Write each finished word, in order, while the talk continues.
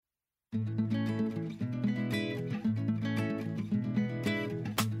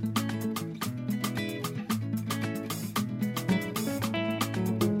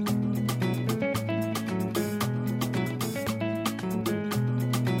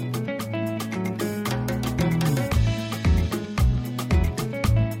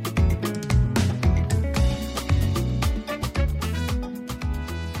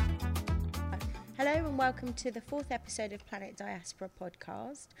welcome to the fourth episode of Planet Diaspora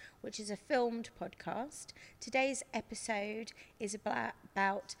podcast, which is a filmed podcast. Today's episode is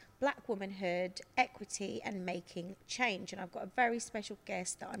about Black womanhood, equity and making change. And I've got a very special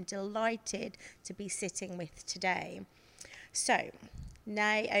guest that I'm delighted to be sitting with today. So,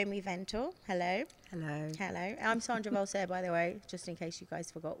 Naomi Ventor, hello. Hello. Hello. I'm Sandra Voltaire, by the way, just in case you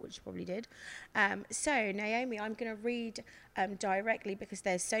guys forgot, which you probably did. So, Naomi, I'm going to read directly because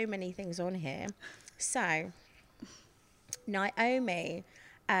there's so many things on here. So, Naomi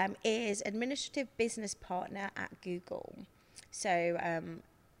is administrative business partner at Google. So,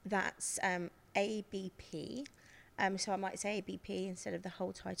 that's ABP. So I might say ABP instead of the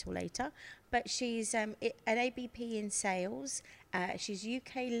whole title later. But she's an ABP in sales. She's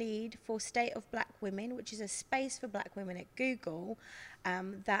UK lead for State of Black Women, which is a space for black women at Google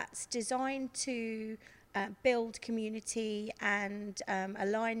that's designed to build community and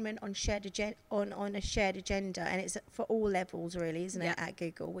alignment on on a shared agenda. And it's for all levels, really, isn't it, at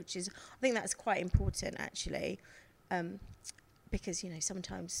Google, which is, I think that's quite important, actually. Because, you know,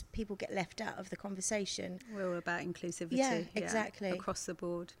 sometimes people get left out of the conversation. We're all about inclusivity. Yeah, exactly. Across the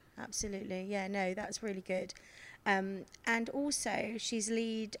board. Absolutely. Yeah, no, that's really good. And also, she's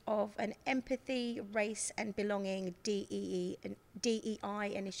lead of an Empathy, Race and Belonging DEI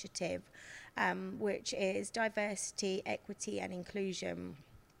initiative, which is diversity, equity and inclusion.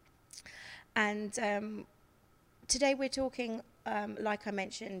 And today we're talking, like I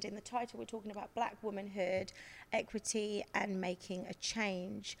mentioned in the title, we're talking about Black womanhood, equity and making a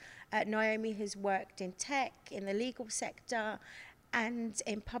change. Naomi has worked in tech, in the legal sector and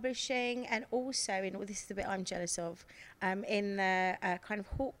in publishing, and also in, well, this is the bit I'm jealous of, in the kind of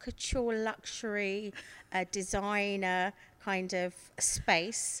haute couture luxury designer kind of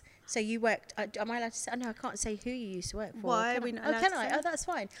space. So you worked, am I allowed to say, no, I can't say who you used to work for. Why are we not allowed can to I? say? Oh, that's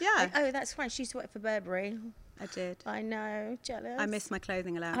fine. Yeah. Like, oh, that's fine. She used to work for Burberry. I did. I know, jealous. I miss my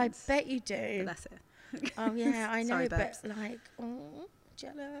clothing allowance. I bet you do. But that's it. Oh yeah, I know, Sorry, but babes. like, oh,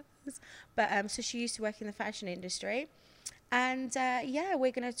 jealous. But so she used to work in the fashion industry, and yeah,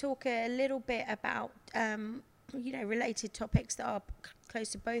 we're going to talk a little bit about you know, related topics that are close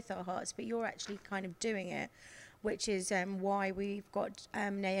to both our hearts. But you're actually kind of doing it, which is why we've got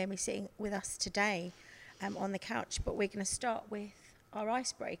Naomi sitting with us today on the couch. But we're going to start with our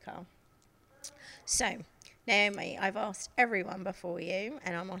icebreaker. So, Naomi, I've asked everyone before you,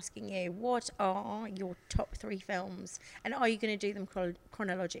 and I'm asking you, what are your top 3 films? And are you going to do them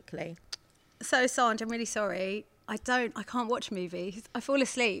chronologically? So, Sandra, I'm really sorry. I can't watch movies. I fall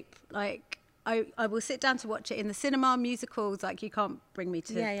asleep. Like, I will sit down to watch it in the cinema, musicals. Like, you can't bring me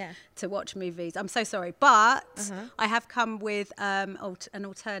to watch movies. I'm so sorry. But I have come with an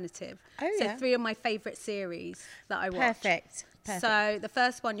alternative. Oh, so yeah. 3 of my favourite series that I watch. Perfect. So the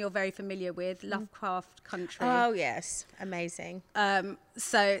first one you're very familiar with, Lovecraft Country. Oh, yes. Amazing.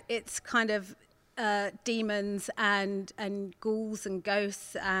 So it's kind of demons and ghouls and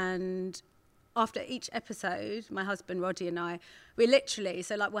ghosts, and after each episode, my husband Roddy and I, we literally,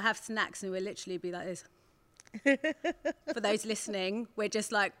 so like we'll have snacks and we'll literally be like this. For those listening, we're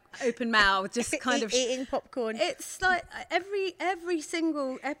just like open mouth, just kind of eating popcorn. It's like every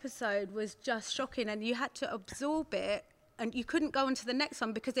single episode was just shocking, and you had to absorb it. And you couldn't go on to the next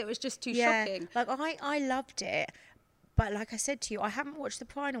one because it was just too shocking. Like I loved it, but like I said to you, I haven't watched the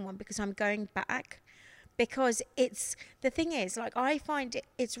final one because I'm going back, because the thing is, like, I find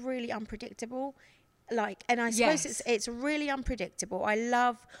it's really unpredictable, like, and I suppose it's really unpredictable. I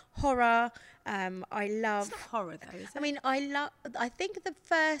love horror. I love, it's not horror though, is it? I mean, I think the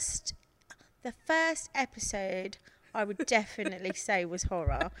first episode I would definitely say was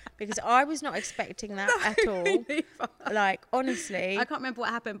horror, because I was not expecting that at all. Like, honestly. I can't remember what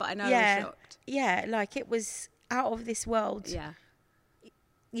happened, but I know I was shocked. Yeah, like, it was out of this world. Yeah.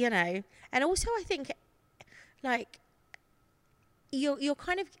 You know, and also I think, like, you're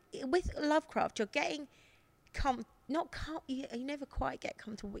kind of, with Lovecraft, you're getting, you never quite get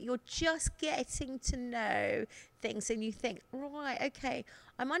comfortable, but you're just getting to know things, and you think, right, okay,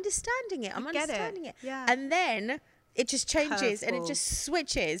 I'm understanding it. Yeah. And then it just changes and it just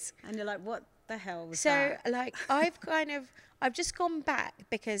switches. And you're like, what the hell was that? So, like, I've just gone back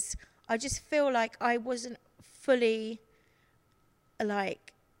because I just feel like I wasn't fully,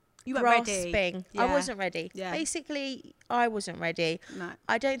 like, you weren't grasping. ready. Yeah. I wasn't ready. Yeah. Basically, I wasn't ready. No.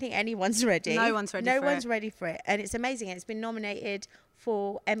 I don't think anyone's ready. No one's ready No for one's it. ready for it. And it's amazing. It's been nominated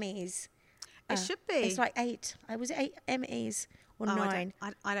for Emmys. It should be. It's like 8. Was it 8 Emmys or Oh, 9?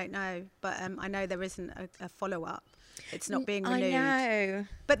 I don't know, but I know there isn't a follow-up. It's not being I renewed. know.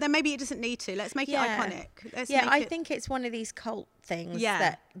 But then maybe it doesn't need to. Let's make it iconic. I think it's one of these cult things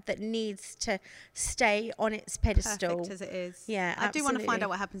that needs to stay on its pedestal. Perfect as it is. Yeah, I do want to find absolutely. out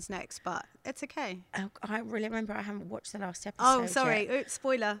what happens next, but it's okay. Oh, I really remember I haven't watched the last episode. Oh, sorry. yet. Oops,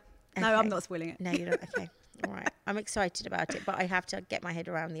 spoiler. No, Okay. I'm not spoiling it. No, you're not. Okay. All right. I'm excited about it, but I have to get my head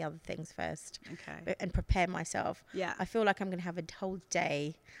around the other things first. Okay. And prepare myself. Yeah. I feel like I'm going to have a whole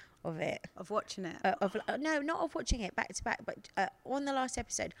day of it. Of watching it. No, not of watching it back to back, but on the last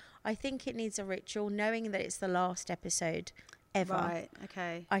episode, I think it needs a ritual, knowing that it's the last episode ever. Right.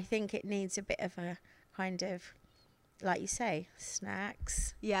 Okay. I think it needs a bit of a kind of, like you say,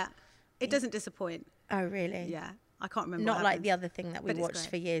 snacks. Yeah. It doesn't disappoint. Oh, really? Yeah. I can't remember. Not what like happens. the other thing that we But it's watched great.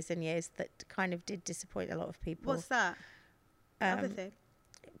 for years and years that kind of did disappoint a lot of people. What's that? The other thing.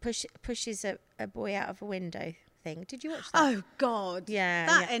 Pushes a boy out of a window thing. Did you watch that? Oh God! Yeah,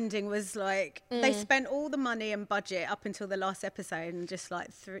 that yeah. ending was like they spent all the money and budget up until the last episode and just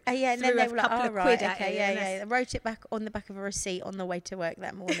like threw Yeah, and then threw they a were like, couple oh, of right, quid at okay, it, yeah, and yeah. They wrote it back on the back of a receipt on the way to work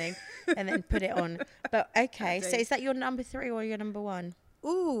that morning and then put it on. But okay, so is that your number 3 or your number 1?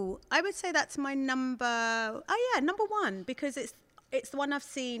 Ooh, I would say that's my number. Oh yeah, number 1 because it's the one I've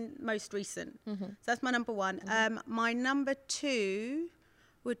seen most recent. So that's my number 1. My number 2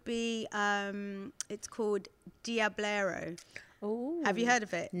 would be it's called Diablero. Oh, Have you heard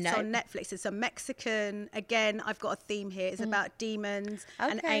of it? No. It's on Netflix. It's a Mexican. Again, I've got a theme here. It's about demons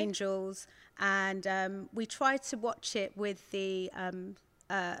and Okay. angels, and we tried to watch it with the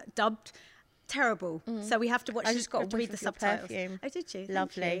dubbed. Terrible. So we have to watch. I just got we have to a read whiff the of your subtitles. perfume. Oh, did you? Thank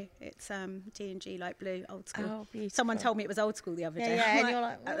Lovely. you. It's D&G light blue, old school. Oh, beautiful. Someone told me it was old school the other Yeah, day. yeah, I'm and you're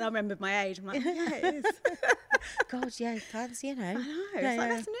like, I remembered my age. I'm like, yeah, it is. God, yeah, fancy, you know. I know. Yeah, It's like, yeah.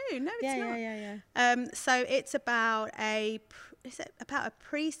 that's new. No, it's Yeah, not. yeah. So it's about about a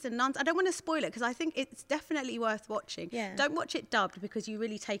priest and nuns. I don't want to spoil it because I think it's definitely worth watching. Yeah. Don't watch it dubbed because you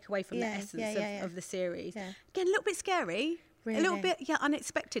really take away from the Yeah, essence yeah, yeah, yeah. of the series. Yeah. Again, a little bit scary. A little Really? bit,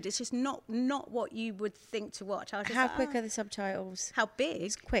 unexpected. It's just not what you would think to watch. I was just How like, quick oh. are the subtitles? How big?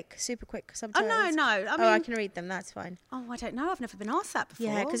 It's quick, super quick Oh subtitles. no! I I mean, can read them. That's fine. I don't know. I've never been asked that before.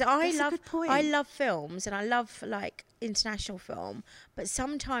 Yeah, because That's a good point. I love films and I love like international film, but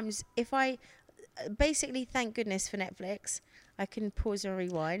sometimes if I basically thank goodness for Netflix, I can pause and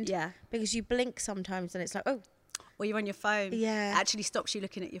rewind. Yeah. Because you blink sometimes and it's like, oh, Or you're on your phone. Yeah. It actually stops you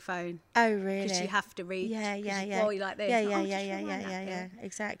looking at your phone oh really? because you have to read. Yeah, 'cause yeah, you- yeah. While you're like this. Yeah, like, yeah, oh, yeah, just yeah, rewind yeah, that yeah, bit.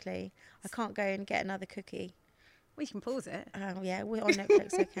 exactly. I can't go and get another cookie. Well, you can pause it. Oh yeah, we're on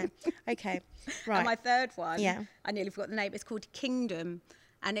Netflix. Okay, okay, right. And my third one, Yeah. I nearly forgot the name. It's called Kingdom,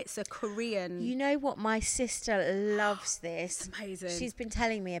 and it's a Korean. You know what? My sister loves this. It's amazing. She's been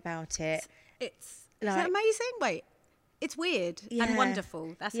telling me about it. Is like- that amazing? Wait, it's weird Yeah. and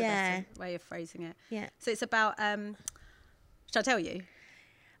wonderful. That's the Yeah. best way of phrasing it. Yeah. So it's about. Shall I tell you?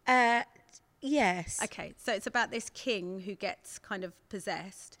 Yes. Okay, so it's about this king who gets kind of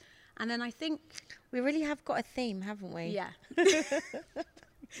possessed, and then I think, We really have got a theme, haven't we? yeah,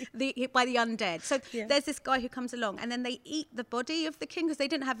 by the undead. So Yeah. there's this guy who comes along, and then they eat the body of the king because they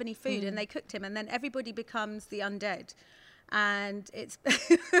didn't have any food, Mm. and they cooked him, and then everybody becomes the undead. And it's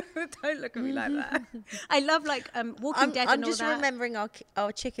don't look at me like that. I love like Walking Dead I'm and all just that. remembering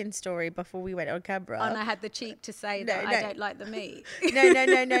our chicken story before we went on camera. And I had the cheek to say that No, I no. don't like the meat. no.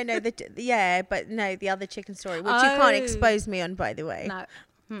 The other chicken story, which you can't Oh. expose me on, by the way. No.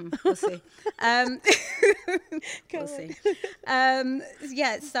 We'll see. We'll see.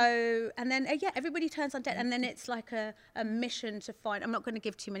 Yeah, so, and then, everybody turns undead. And then it's like a mission to find, I'm not going to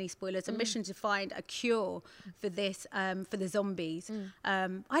give too many spoilers, a mission to find a cure for this, for the zombies.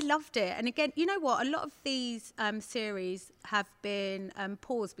 I loved it. And again, you know what? A lot of these series have been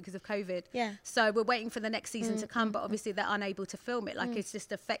paused because of COVID. Yeah. So we're waiting for the next season to come, but obviously they're unable to film it. Like it's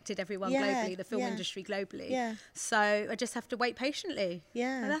just affected everyone Yeah, globally, the film yeah. industry globally. Yeah. So I just have to wait patiently.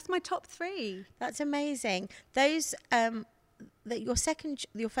 Yeah. And that's my top 3. That's amazing. Those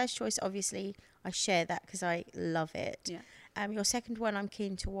your first choice, obviously, I share that because I love it. Yeah. Your second one, I'm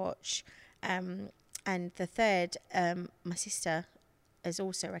keen to watch, and the third, my sister has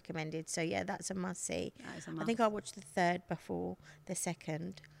also recommended. So yeah, that's a must see. That is a I think I'll watch the third before the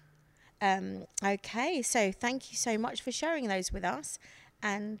second. Okay, so thank you so much for sharing those with us,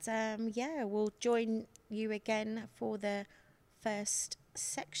 and we'll join you again for the first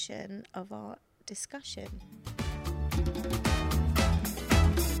section of our discussion.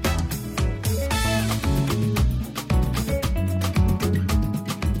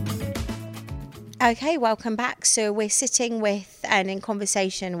 Okay, welcome back. So we're sitting with and in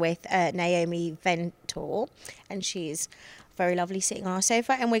conversation with Naomi Ventor, and she's very lovely sitting on our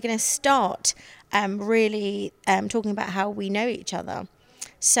sofa, and we're going to start really talking about how we know each other.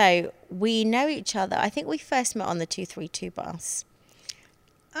 So we know each other. I think we first met on the 232 bus.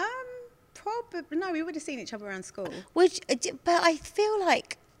 Probably no. We would have seen each other around school. But I feel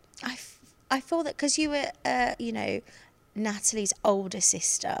like I feel that because you were, Natalie's older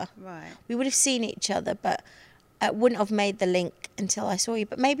sister, Right. we would have seen each other, but wouldn't have made the link until I saw you.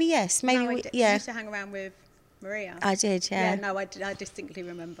 But maybe yes, maybe No, we, You yeah. used to hang around with Maria. I did, yeah. Yeah, no, I distinctly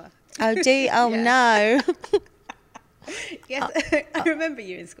remember. Oh, do you? Oh Yeah. no. Yes, I remember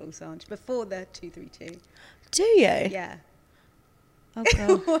you in school, Sanj, before the 232. Do you? Yeah. Oh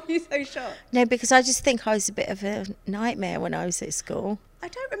god. Why are you so shocked? No, because I just think I was a bit of a nightmare when I was at school. I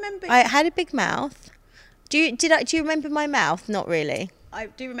don't remember. I had a big mouth. Do you remember my mouth? Not really. I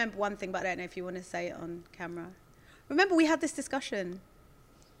do remember one thing, but I don't know if you want to say it on camera. Remember, we had this discussion.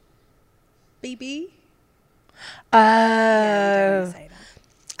 BB? Yeah, we don't want to say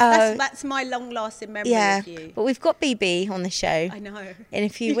that. That's my long-lasting memory yeah, of you. but we've got BB on the show I know. in a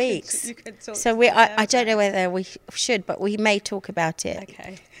few weeks. You could talk So to I her don't know about whether we should, but we may talk about it. it.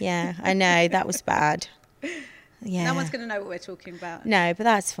 Okay. Yeah, I know that was bad. Yeah. No one's going to know what we're talking about. No, but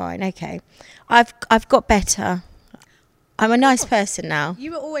that's fine. Okay, I've got better. I'm a nice person now.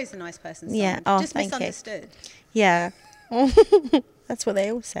 You were always a nice person, Sanj. Yeah. Oh, Just thank you. misunderstood. Yeah. That's what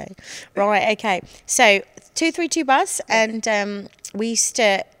they all say. Right, okay. So 232 bus, and we used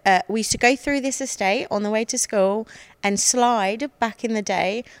to go through this estate on the way to school and slide back in the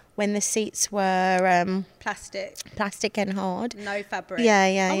day when the seats were plastic and hard. No fabric. Yeah, I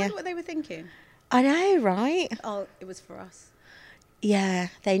yeah. wonder what they were thinking. I know, right? Oh, it was for us. Yeah,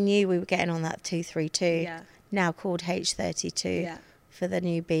 they knew we were getting on that 232. Yeah. Now called H32 Yeah. for the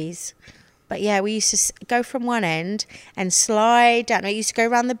newbies. But yeah, we used to go from one end and slide down. We used to go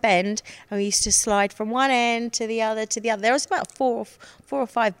around the bend, and we used to slide from one end to the other to the other. There was about four or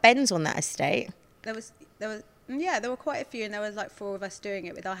five bends on that estate. There were quite a few, and there was like 4 of us doing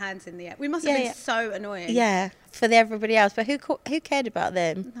it with our hands in the air. We must have been so annoying. Yeah, for everybody else. But who cared about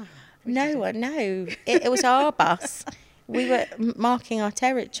them? No one. No, it was our bus. We were marking our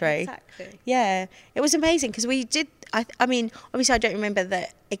territory. Exactly. Yeah, it was amazing because we did. I mean, obviously, I don't remember the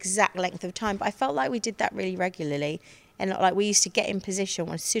exact length of time, but I felt like we did that really regularly, and like we used to get in position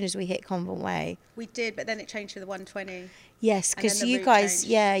as soon as we hit Convent Way. We did, but then it changed to the 120. Yes, And then because the you route guys,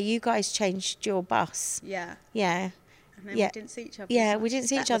 changed. you guys changed your bus. Yeah. Yeah. And then Yeah. we didn't see each other. Yeah, as much. we didn't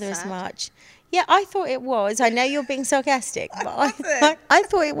see That each other was as sad. much. Yeah, I thought it was. I know you're being sarcastic, but wasn't. I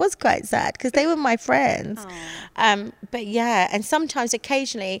thought it was quite sad because they were my friends. Aw. But yeah, and sometimes,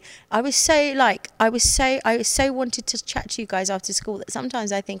 occasionally, I was so wanted to chat to you guys after school that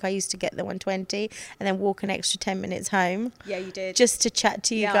sometimes I think I used to get the 120 and then walk an extra 10 minutes home. Yeah, you did. Just to chat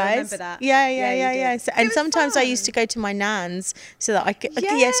to you Yeah, guys. I remember that. Yeah, Yeah, you yeah. did. So, It and was sometimes I used fun. to go to my nan's so that I could. So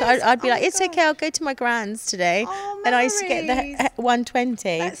Yes. I'd be Oh like, my it's okay, I'll go to my grand's today. Oh, and I used to get memories. the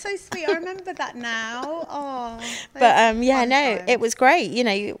 120. That's so sweet. I remember that now. Oh. But yeah, fun no, times. it was great.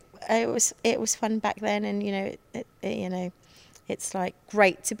 It was fun back then, and it's like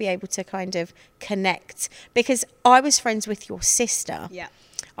great to be able to kind of connect because I was friends with your sister. Yeah.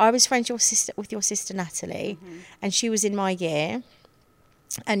 I was friends with your sister Natalie, and she was in my year.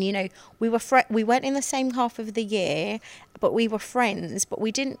 And we weren't in the same half of the year, but we were friends. But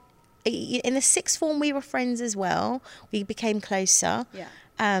we didn't. In the sixth form, we were friends as well. We became closer. Yeah.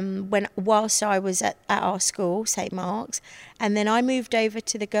 Whilst I was at our school, St. Mark's, and then I moved over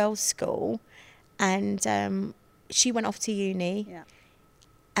to the girls' school, and she went off to uni.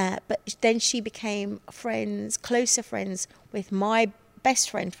 Yeah. But then she became closer friends with my best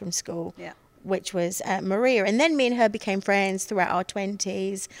friend from school, Yeah. which was Maria, and then me and her became friends throughout our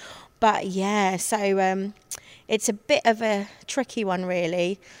 20s. But yeah, so it's a bit of a tricky one,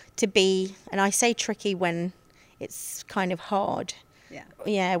 really, to be, and I say tricky when it's kind of hard.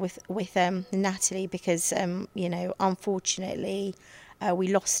 Yeah, with Natalie because unfortunately we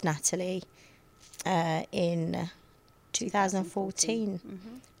lost Natalie in 2014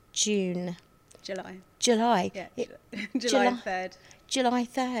 July. Yeah. It- July 3rd. July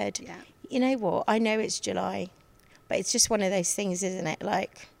 3rd. Yeah. You know what? I know it's July, but it's just one of those things, isn't it?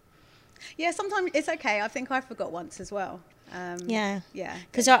 Like, Yeah, sometimes it's okay. I think I forgot once as well. yeah. Yeah.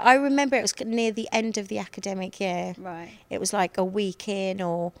 Because I remember it was near the end of the academic year. Right. It was like a week in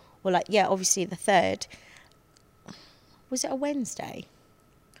or like, yeah, obviously the 3rd. Was it a Wednesday?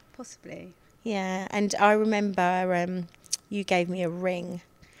 Possibly. Yeah, and I remember you gave me a ring.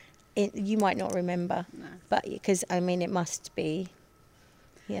 You might not remember, No. but because it must be,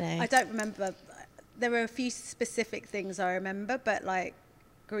 I don't remember. There were a few specific things I remember, but like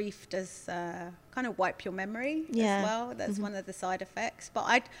grief does kind of wipe your memory Yeah. as well. That's one of the side effects. But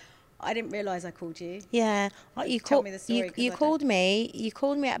I didn't realise I called you. Yeah, you Tell called me the story, 'cause I you don't- called me. You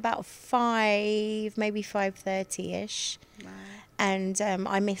called me at about 5, maybe 5:30 ish, Right, and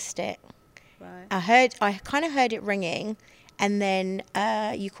I missed it. right. I kind of heard it ringing, and then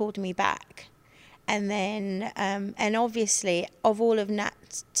you called me back, and then and obviously of all of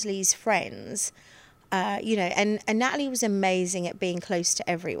Natalie's friends, you know, and Natalie was amazing at being close to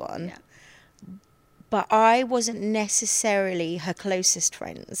everyone. Yeah. But I wasn't necessarily her closest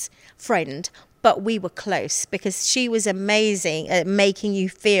friend, but we were close because she was amazing at making you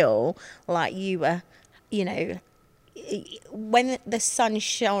feel like you were, you know, when the sun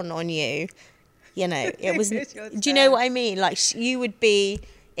shone on you, you know, it was, It's your do you know turn. what I mean? Like you would be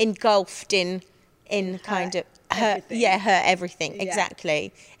engulfed in kind of her, everything. yeah, her everything. Yeah.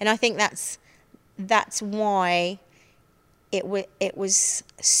 Exactly. And I think that's why it was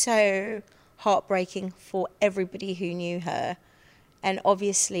so heartbreaking for everybody who knew her, and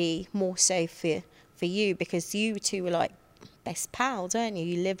obviously more so for you, because you two were like best pals, weren't you?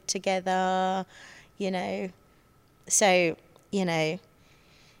 You lived together, you know. So, you know,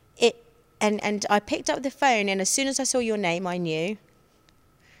 it and I picked up the phone, and as soon as I saw your name, I knew.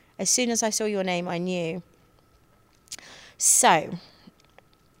 As soon as I saw your name, I knew. So,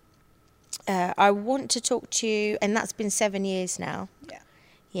 I want to talk to you, and that's been 7 years now. Yeah.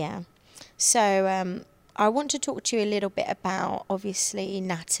 Yeah. So I want to talk to you a little bit about, obviously,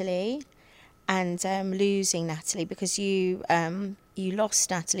 Natalie and losing Natalie, because you lost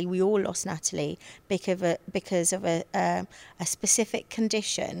Natalie. We all lost Natalie because of a specific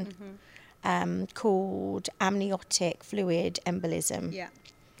condition called amniotic fluid embolism. Yeah.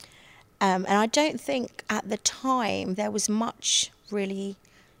 And I don't think at the time there was much really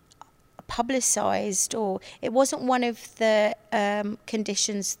publicized, or it wasn't one of the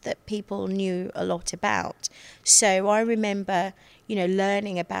conditions that people knew a lot about. So I remember, you know,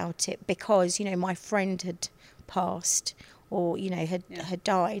 learning about it because, you know, my friend had passed, or, you know, had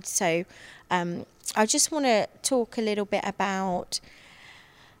died. So I just want to talk a little bit about,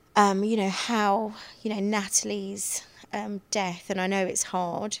 you know, how, you know, Natalie's death, and I know it's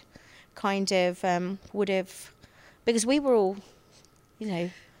hard, kind of would have, because we were all, you know.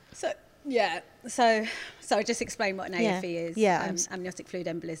 So yeah, so just explain what an AFE is. Yeah. Amniotic fluid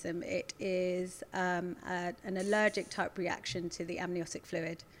embolism. It is an allergic type reaction to the amniotic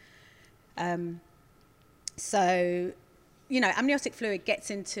fluid. So, you know, amniotic fluid gets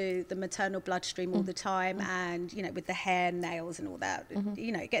into the maternal bloodstream all the time, and, you know, with the hair, nails, and all that,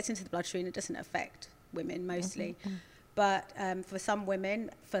 you know, it gets into the bloodstream. It doesn't affect women mostly, but for some women,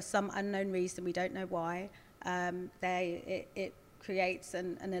 for some unknown reason, we don't know why, it creates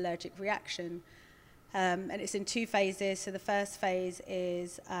an allergic reaction, and it's in 2 phases. So the first phase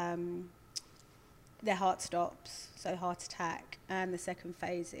is their heart stops, so heart attack, and the second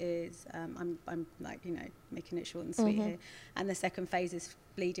phase is I'm like, you know, making it short and sweet here, and the second phase is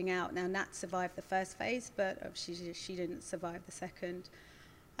bleeding out. Now Nat survived the first phase, but she didn't survive the second.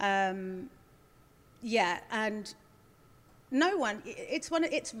 Yeah, and no one, it's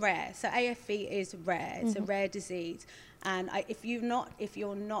rare. So AFE is rare. It's a rare disease. And if you're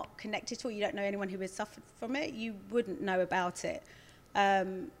not connected to it, you don't know anyone who has suffered from it, you wouldn't know about it.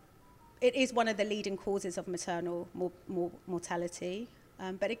 It is one of the leading causes of maternal mortality.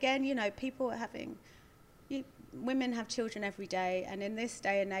 But again, you know, women have children every day, and in this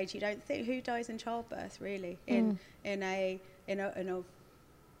day and age, you don't think, who dies in childbirth, really, in a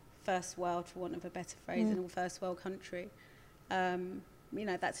first world, for want of a better phrase, in a first world country. You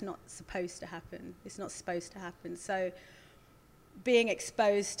know, that's not supposed to happen. It's not supposed to happen. So being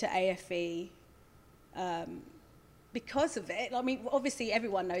exposed to AFE, because of it, I mean, obviously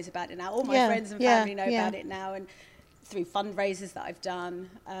everyone knows about it now. All my friends and family know about it now, and through fundraisers that I've done.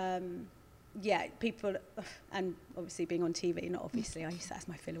 People, and obviously being on TV, not obviously, I use that as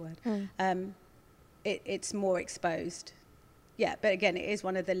my filler word. It's more exposed. Yeah, but again, it is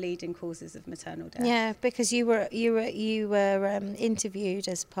one of the leading causes of maternal death. Yeah, because you were interviewed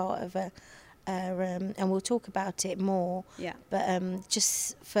as part of and we'll talk about it more. Yeah. But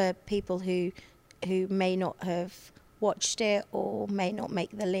just for people who may not have watched it or may not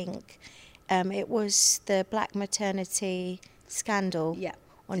make the link, it was the Black maternity scandal. Yeah.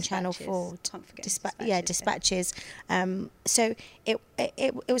 On Channel 4, Can't forget Dispatches. So it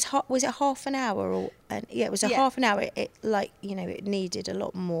was was it half an hour, or it was a half an hour. It, like, you know, it needed a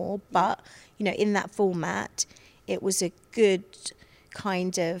lot more, but you know, in that format, it was a good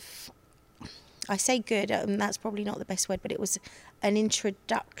kind of, I say good, that's probably not the best word, but it was an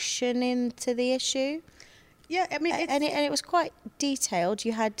introduction into the issue. Yeah, I mean, and it was quite detailed.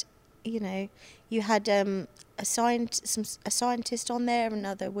 You had, a scientist on there, and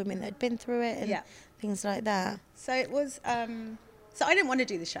other women that had been through it, and things like that. So it was. So I didn't want to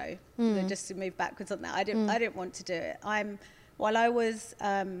do the show. Just to move backwards on that, I didn't want to do it. While I always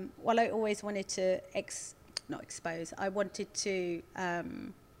wanted to not expose. I wanted to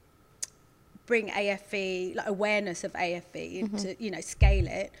bring AFE, like awareness of AFE, to scale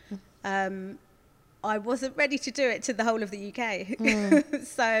it. I wasn't ready to do it to the whole of the UK.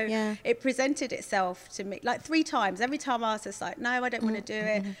 So it presented itself to me like 3 times. Every time I was just like, no, I don't want to do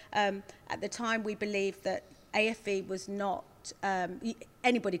it. At the time, we believed that AFE was not,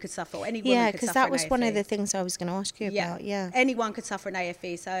 anybody could suffer, or any woman could suffer. Yeah, because that was one of the things I was going to ask you about. Yeah, anyone could suffer an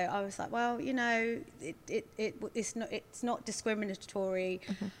AFE. So I was like, well, it's not discriminatory.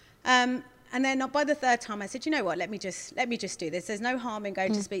 And then by the 3rd time, I said, you know what? Let me just do this. There's no harm in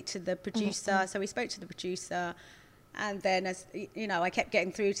going to speak to the producer. So we spoke to the producer, and then as I kept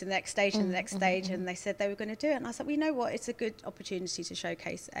getting through to the next stage and the next stage, and they said they were going to do it. And I said, well, you know what? It's a good opportunity to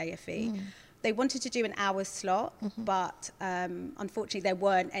showcase AFE. They wanted to do an hour slot, but unfortunately there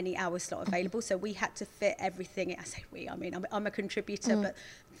weren't any hour slot available. So we had to fit everything. I say we, I mean, I'm a contributor, but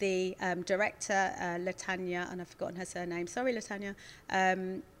the director, Latanya, and I've forgotten her surname. Sorry, Latanya.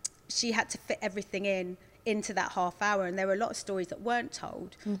 She had to fit everything into that half hour, and there were a lot of stories that weren't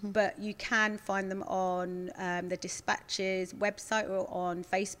told, but you can find them on the Dispatches website or on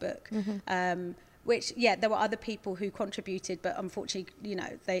Facebook. Which there were other people who contributed, but unfortunately,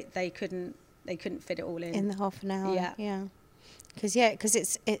 they couldn't fit it all in the half an hour. Because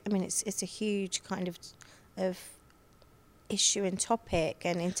it's a huge kind of issue and topic,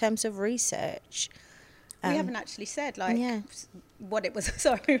 and in terms of research, we haven't actually said what it was.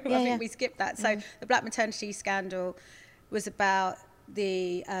 Sorry, I think we skipped that. So the Black maternity scandal was about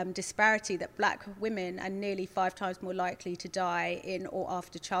the disparity that Black women are nearly 5 times more likely to die in or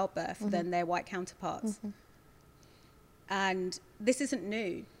after childbirth than their white counterparts. And this isn't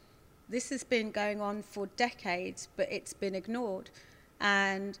new. This has been going on for decades, but it's been ignored.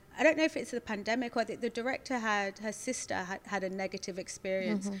 And I don't know if it's the pandemic, or the director her sister had a negative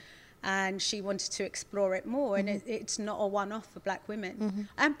experience, and she wanted to explore it more. And it's not a one-off for Black women,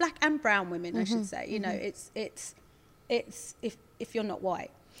 and Black and brown women, I should say. It's if you're not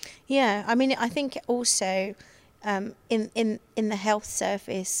white. Yeah, I mean, I think also in the health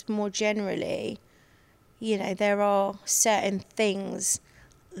service more generally, there are certain things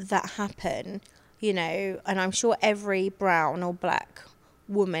that happen, and I'm sure every brown or Black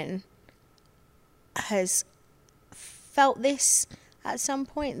woman has felt this at some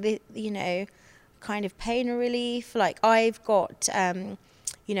point, kind of pain relief. Like I've got, I'm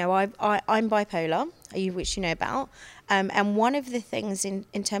bipolar, which you know about. And one of the things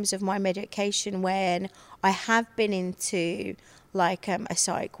in terms of my medication, when I have been into a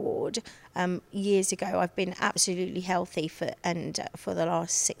psych ward years ago, I've been absolutely healthy for the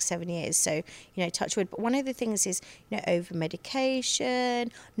last 6-7 years. So, touch wood. But one of the things is, over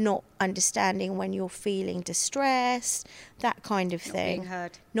medication, not understanding when you're feeling distressed, that kind of thing.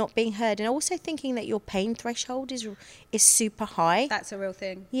 Not being heard. And also thinking that your pain threshold is super high. That's a real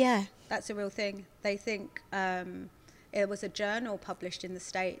thing. Yeah. That's a real thing. They think it was a journal published in the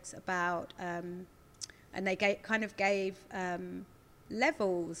States about, and they gave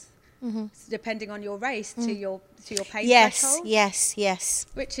levels depending on your race to your pain threshold. Yes.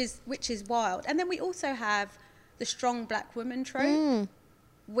 Which is wild. And then we also have the strong Black woman trope,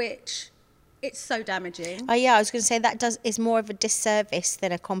 which it's so damaging. Oh yeah, I was going to say is more of a disservice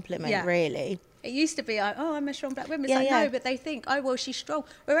than a compliment, really. It used to be, I'm a strong Black woman. It's no, but they think, well, she's strong.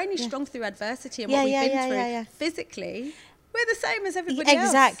 We're only strong through adversity and what we've been through. Physically, we're the same as everybody else.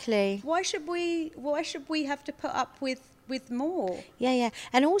 Exactly. Why should we have to put up with more? Yeah.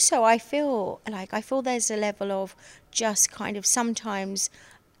 And also I feel there's a level of just kind of sometimes,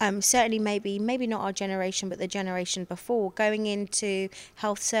 certainly maybe not our generation, but the generation before, going into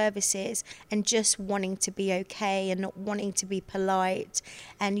health services and just wanting to be okay and not wanting to be polite,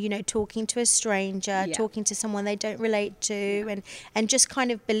 and talking to a stranger, talking to someone they don't relate to, and just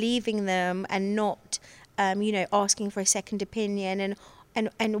kind of believing them and not asking for a second opinion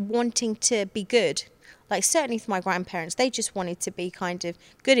and wanting to be good. Like certainly for my grandparents, they just wanted to be kind of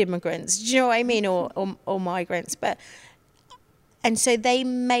good immigrants, do you know what I mean, or migrants, and so they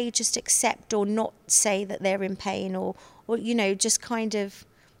may just accept or not say that they're in pain, or just kind of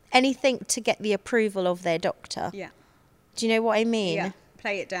anything to get the approval of their doctor. Yeah. Do you know what I mean? Yeah.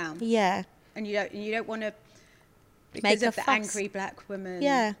 Play it down. Yeah. And you don't want to, because make of the angry Black woman.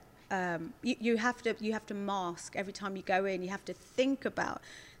 Yeah. You have to mask every time you go in. You have to think about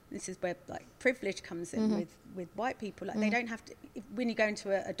this is where like privilege comes in with white people. Like they don't have to, when you go into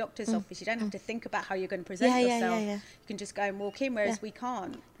a doctor's office, you don't have to think about how you're going to present yourself. You can just go and walk in, whereas we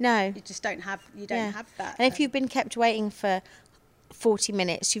can't. No. You just don't have, have that. And if you've been kept waiting for 40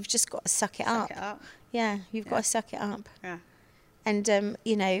 minutes, you've just got to suck it up. Yeah, you've got to suck it up. Yeah. And,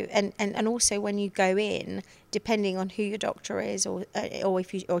 you know, and also when you go in, depending on who your doctor is or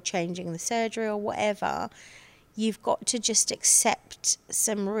if you're changing the surgery or whatever, you've got to just accept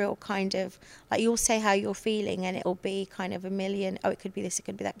some real kind of, like you'll say how you're feeling and it'll be kind of a million, oh, it could be this, it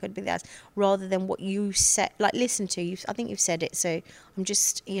could be that, could be that, rather than what you said, like listen to you. I think you've said it, so I'm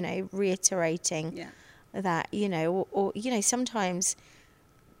just, you know, reiterating that, you know, or, you know, sometimes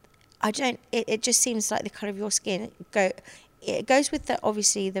it just seems like the colour of your skin it goes with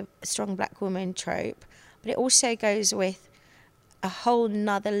obviously the strong black woman trope, but it also goes with a whole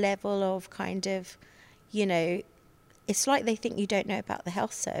nother level of kind of, you know, it's like they think you don't know about the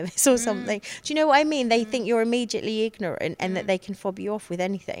health service or something. Do you know what I mean? They think you're immediately ignorant and that they can fob you off with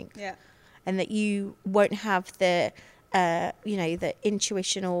anything. Yeah. And that you won't have the, you know, the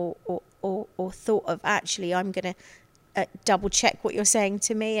intuition or thought of actually I'm going to double check what you're saying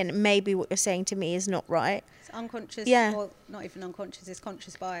to me, and maybe what you're saying to me is not right. It's unconscious, or not even unconscious, it's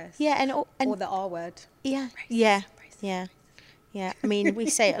conscious bias. Yeah, and or the R word. Yeah, racist. Yeah. I mean, we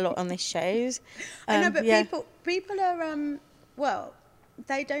say it a lot on this shows. I know, but people are well,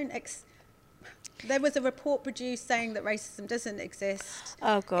 they don't. There was a report produced saying that racism doesn't exist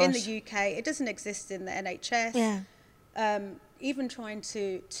in the UK. It doesn't exist in the NHS. Yeah. Even trying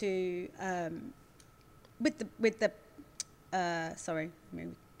to with the sorry,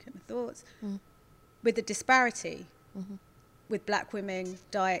 maybe get my thoughts. With the disparity with black women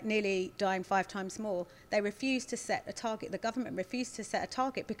nearly dying 5 times more, they refused to set a target. The government refused to set a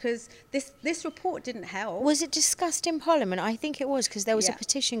target because this report didn't help. Was it discussed in Parliament? I think it was, because there was a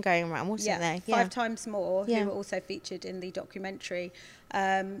petition going around, wasn't there? 5 times more, who were also featured in the documentary,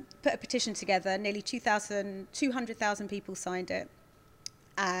 put a petition together. Nearly 200,000 people signed it.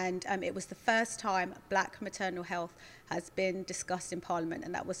 And it was the first time black maternal health has been discussed in Parliament,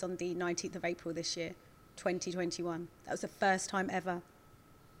 and that was on the 19th of April this year, 2021. That was the first time ever.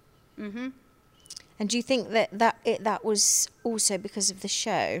 And do you think that was also because of the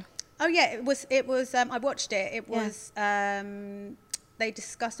show? Oh yeah, it was. I watched it. It was. They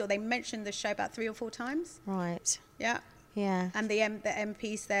discussed, or they mentioned the show about 3 or 4 times. Right. Yeah. Yeah. And the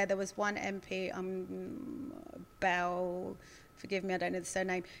MPs there was one MP, Bell. Forgive me, I don't know the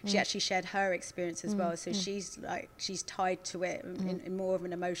surname. She actually shared her experience as well. So she's tied to it in more of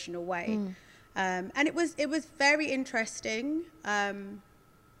an emotional way. And it was very interesting. The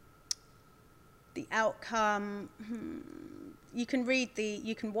outcome, you can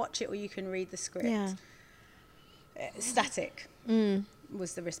watch it or you can read the script. Yeah. Static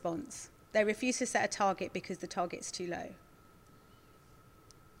was the response. They refuse to set a target because the target's too low.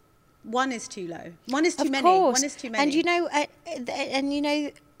 One is too low. One is too many. One is too many. And you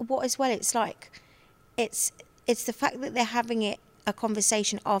know what as well? It's like, it's the fact that they're having a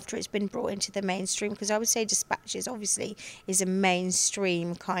conversation after it's been brought into the mainstream. Because I would say Dispatches obviously is a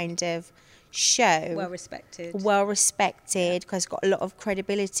mainstream kind of show. Well respected, because it's got a lot of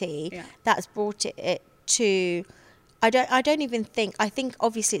credibility. Yeah. That's brought it to. I don't even think. I think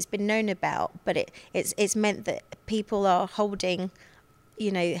obviously it's been known about, but it's meant that people are holding,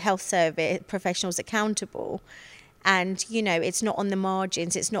 you know, health service professionals accountable, and you know it's not on the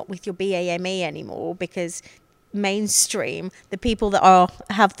margins. It's not with your BAME anymore, because mainstream, the people that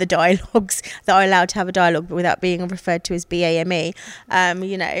have the dialogues, that are allowed to have a dialogue without being referred to as BAME,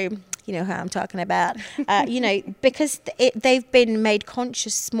 you know how I'm talking about, you know, because they've been made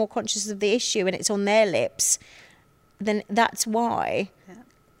more conscious of the issue, and it's on their lips. Then that's why,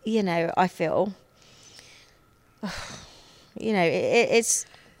 you know, I feel, you know, it's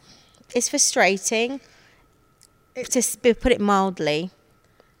frustrating, to put it mildly.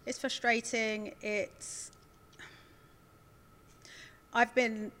 It's frustrating. I've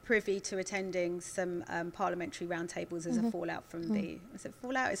been privy to attending some parliamentary roundtables as a fallout from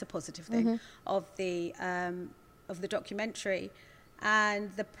fallout is a positive thing, of the documentary,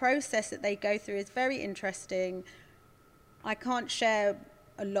 and the process that they go through is very interesting. I can't share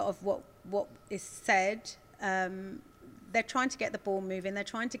a lot of what is said. They're trying to get the ball moving. They're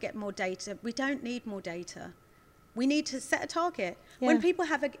trying to get more data. We don't need more data. We need to set a target. Yeah. When people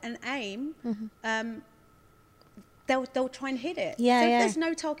have an aim, they'll try and hit it. Yeah, so if there's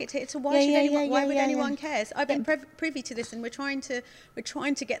no target to hit, so why would anyone care? I've been privy to this, and we're trying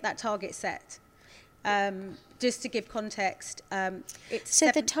to get that target set. Just to give context, it's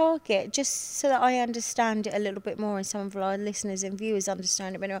So the target, just so that I understand it a little bit more and some of our listeners and viewers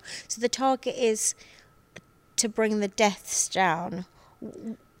understand it a bit more. So the target is to bring the deaths down.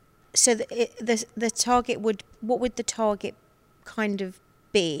 So the target what would the target kind of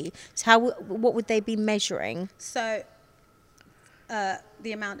be? So what would they be measuring? So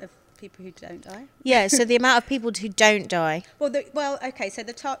the amount of people who don't die. Yeah, so the amount of people who don't die. Okay. So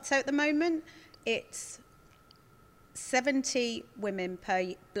so at the moment, it's 70 women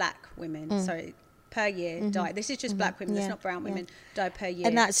black women. Per year die. This is just black women. It's not brown women die per year.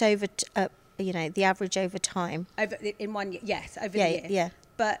 And that's over, the average over time. In 1 year, yes, over the year. Yeah.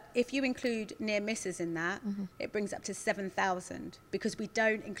 But if you include near misses in that, it brings up to 7,000 because we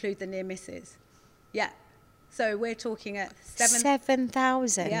don't include the near misses. Yeah. So we're talking at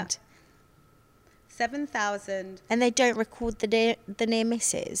 7,000. Yeah. 7,000. And they don't record the near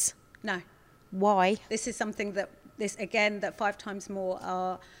misses. No. Why? This is something that 5 times more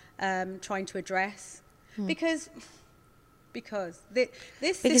are trying to address because this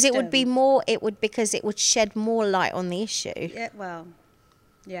system, it would be more. Because it would shed more light on the issue. Yeah. Well.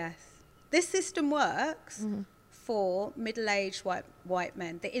 Yes. This system works for middle-aged white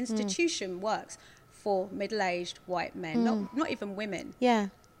men. The institution works for middle-aged white men, not even women. Yeah.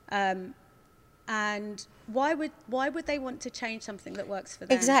 And why would they want to change something that works for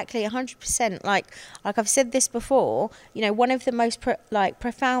them? Exactly, 100%. Like I've said this before, one of the most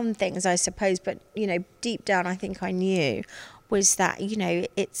profound things, I suppose, but deep down I think I knew, was that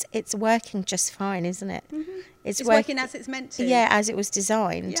it's working just fine, isn't it? Mm-hmm. It's working as it's meant to. Yeah, as it was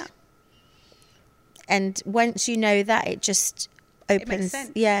designed. Yeah. And once you know that, it just opens. It makes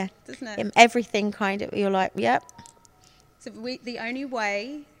sense, yeah, doesn't it? Everything kind of, you're like, yep. So the only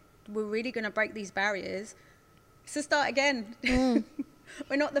way we're really going to break these barriers is to start again.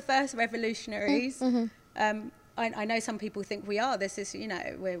 We're not the first revolutionaries. I know some people think we are. This is,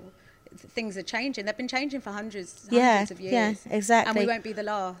 things are changing. They've been changing for hundreds of years. Yeah, exactly. And we won't be the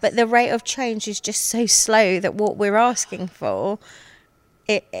last. But the rate of change is just so slow that what we're asking for,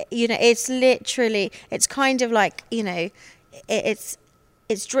 it's literally, it's kind of like, it's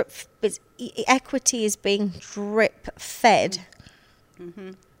equity is being drip fed.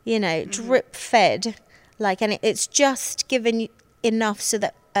 Drip fed, and it's just given enough so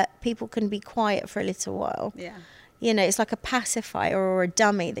that people can be quiet for a little while. Yeah. It's like a pacifier or a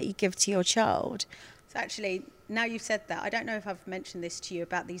dummy that you give to your child. So actually, now you've said that, I don't know if I've mentioned this to you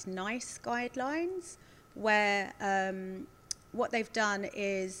about these NICE guidelines, where what they've done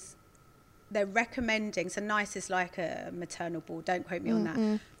is they're recommending, so NICE is like a maternal board, don't quote me on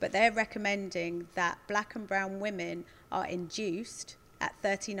that, but they're recommending that black and brown women are induced at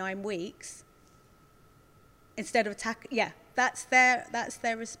 39 weeks instead of that's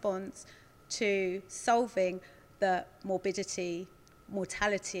their response to solving the mortality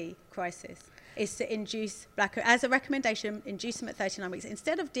crisis, is to induce as a recommendation, induce them at 39 weeks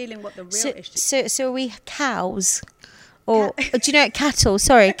instead of dealing with the real issue. So are we cows? Or do you know cattle?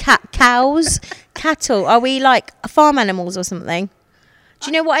 Sorry, cows, cattle. Are we like farm animals or something? Do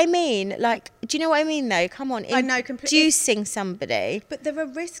you know what I mean? Do you know what I mean though? Come on, I know completely. Inducing somebody. But there are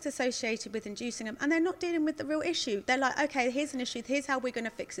risks associated with inducing them, and they're not dealing with the real issue. They're like, okay, here's an issue. Here's how we're going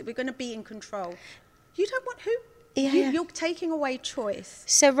to fix it. We're going to be in control. You don't want who? Yeah. You're taking away choice.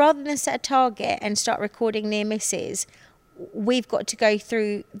 So rather than set a target and start recording near misses, we've got to go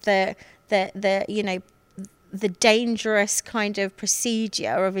through the dangerous kind of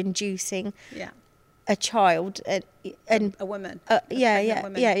procedure of inducing a child and a woman.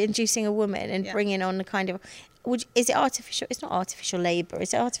 Inducing a woman and bringing on the kind of. Is it artificial? It's not artificial labour.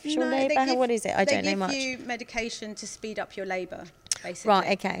 Is it artificial labour? What is it? I don't know much. They give you medication to speed up your labour, basically.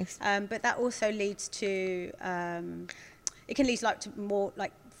 Right. Okay. But that also leads to it can lead to more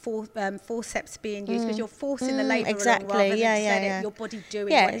forceps being used because you're forcing the labour along rather than your body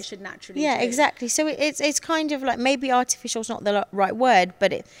doing what it should naturally do. Yeah, exactly. So it's kind of like, maybe artificial is not the right word,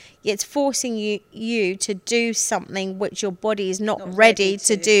 but it's forcing you to do something which your body is not ready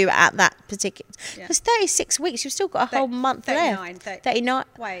to do at that particular. Because 36 weeks, you've still got a whole month 39, left. 39.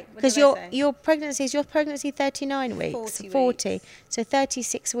 Wait, because your pregnancy 39 weeks. 40. So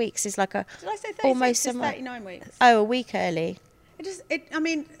 36 weeks is like Did I say 36? almost a month. 39 weeks. Oh, a week early. It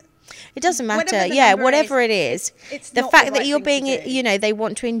doesn't matter. Whatever it is. It's the not fact the that right you're thing being, to do. they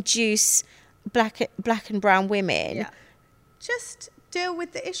want to induce black and brown women. Yeah. Just deal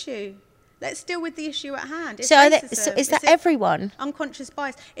with the issue. let's deal with the issue at hand. It's So, racism. is that It's everyone? unconscious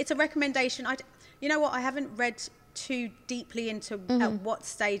bias? It's a recommendation. You know what? I haven't read too deeply into at what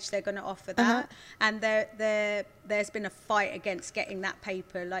stage they're going to offer that, and there's been a fight against getting that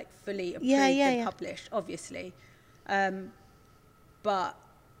paper like fully approved and published, obviously, but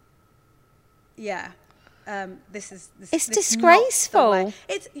it's disgraceful.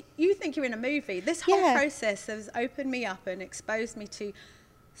 It's, you think you're in a movie. This whole process has opened me up and exposed me to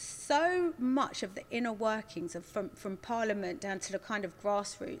so much of the inner workings of from Parliament down to the kind of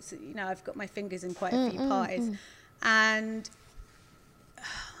grassroots. You know, I've got my fingers in quite a few pies, and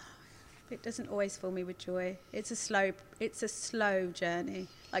it doesn't always fill me with joy. It's a slow journey.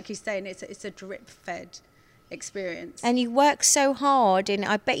 Like you're saying, it's a drip fed experience. And you work so hard, and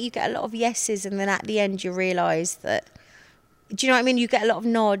I bet you get a lot of yeses, and then at the end you realise that. Do you know what I mean? You get a lot of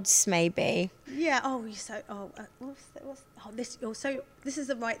nods, maybe. Yeah. This is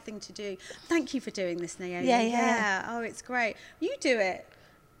the right thing to do. Thank you for doing this, Naomi. Yeah. Oh, it's great. You do it.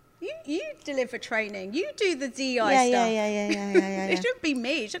 You deliver training. You do the DI stuff. Yeah. It shouldn't be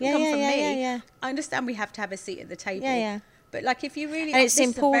me. It shouldn't come from me. I understand we have to have a seat at the table. Yeah. But like, if you really, and it's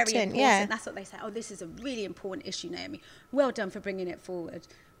important. Yeah. That's what they say. Oh, this is a really important issue, Naomi. Well done for bringing it forward.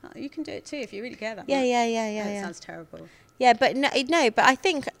 Oh, you can do it too if you really care that much. Yeah. That sounds terrible. Yeah, but no. But I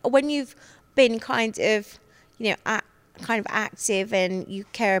think when you've been kind of, kind of active and you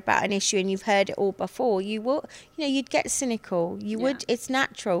care about an issue and you've heard it all before, you will, you'd get cynical. You would. It's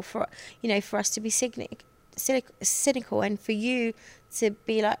natural for for us to be cynical, and for you to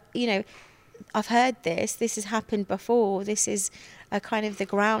be like, I've heard this. This has happened before. This is a kind of the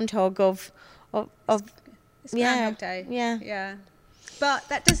groundhog of It's Groundhog Day. Yeah. But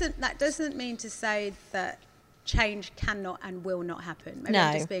that doesn't mean to say that change cannot and will not happen.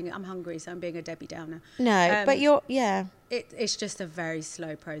 Maybe I'm hungry, so I'm being a Debbie Downer. No, but it's just a very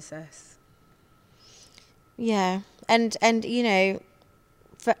slow process. Yeah, and it's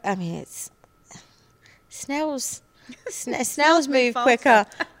snails move quicker.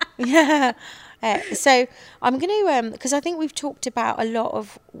 Yeah. So I'm going to because I think we've talked about a lot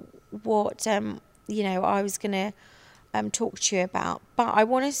of what I was going to talk to you about, but I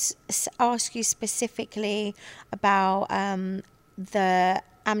want to ask you specifically about the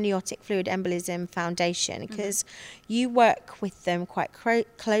Amniotic Fluid Embolism Foundation, because you work with them quite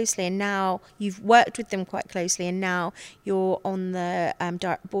closely, and now you've worked with them quite closely, and now you're on the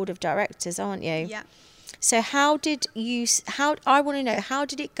board of directors, aren't you? Yeah. So I want to know, how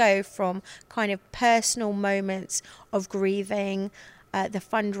did it go from kind of personal moments of grieving, the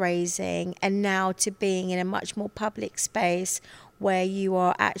fundraising, and now to being in a much more public space where you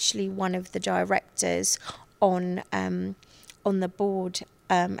are actually one of the directors on the board,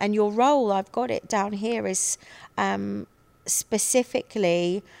 and your role, I've got it down here, is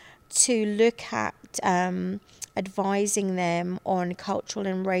specifically to look at advising them on cultural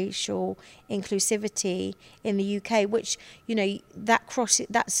and racial inclusivity in the UK, which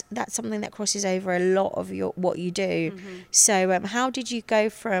that's something that crosses over a lot of what you do. So how did you go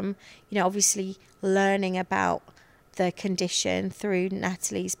from obviously learning about the condition through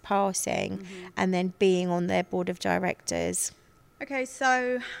Natalie's passing and then being on their board of directors? Okay,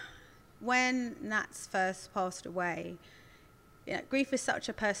 so when Nats first passed away, grief is such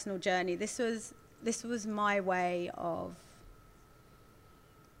a personal journey. This was my way of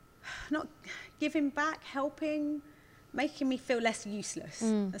not giving back, helping, making me feel less useless.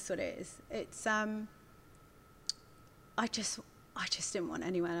 That's what it is. It's I just didn't want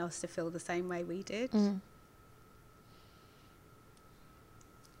anyone else to feel the same way we did.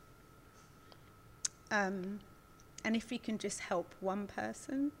 And if you can just help one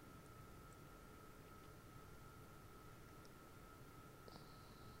person,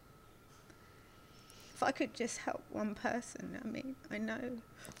 if I could just help one person, I know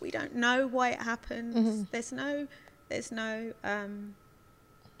we don't know why it happens. There's no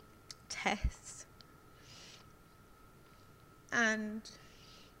tests, and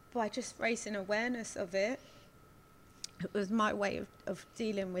by just raising awareness of it, it was my way of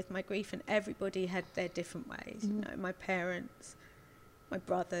dealing with my grief, and everybody had their different ways. My parents, my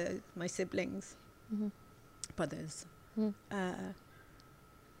brother, my siblings, brothers,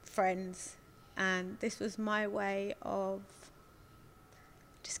 friends. And this was my way of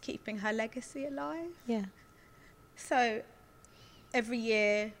just keeping her legacy alive. Yeah. So every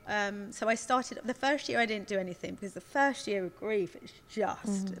year, so I started, the first year I didn't do anything, because the first year of grief is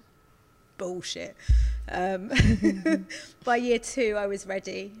just bullshit. By year 2, I was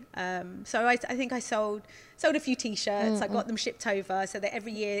ready. So I think I sold a few T-shirts. I got them shipped over, so that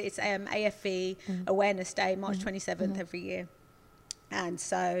every year it's AFE Awareness Day, March 27th every year. And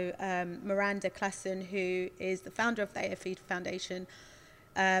so Miranda Klassen, who is the founder of the AFE Foundation,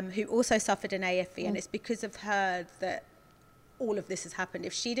 who also suffered an AFE, and it's because of her that all of this has happened.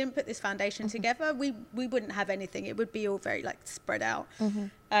 If she didn't put this foundation together, we wouldn't have anything. It would be all very like spread out.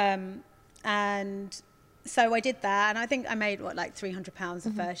 And so I did that, and I think I made like £300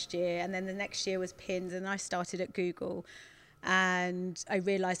 the first year, and then the next year was pins, and I started at Google, and I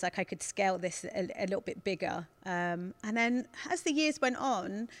realized like I could scale this a little bit bigger. And then as the years went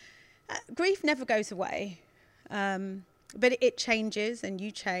on, grief never goes away, but it changes, and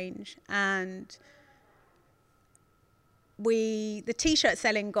you change. And the t-shirt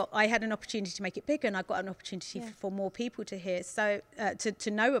selling I had an opportunity to make it bigger, and I got an opportunity for more people to hear, so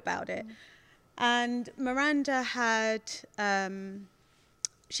to know about it. And Miranda had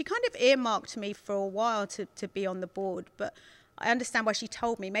she kind of earmarked me for a while to be on the board, but I understand why she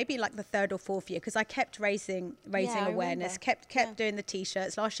told me, maybe like the third or fourth year, because I kept raising awareness, kept doing the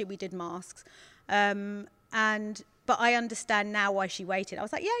t-shirts. Last year we did masks, but I understand now why she waited. I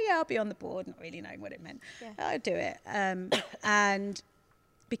was like, yeah, I'll be on the board, not really knowing what it meant. I'll do it. And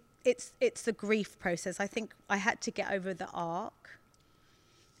it's the grief process. I think I had to get over the arc.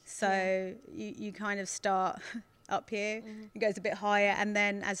 So you kind of start up here, it goes a bit higher, and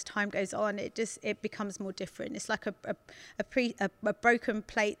then as time goes on, it becomes more different. It's like a broken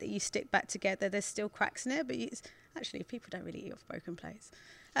plate that you stick back together. There's still cracks in it, but actually people don't really eat off broken plates.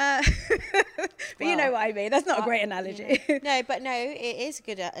 But well, you know what I mean. That's not a great analogy. No, it is a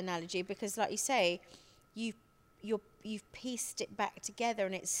good analogy, because like you say, you've pieced it back together,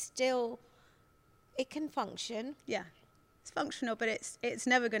 and it can function. Yeah, it's functional, but it's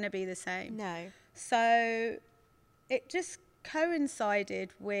never going to be the same. No. So it just coincided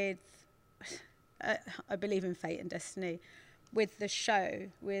with, I believe in fate and destiny, with the show,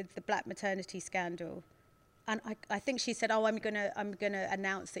 with the Black maternity scandal. And I think she said, I'm gonna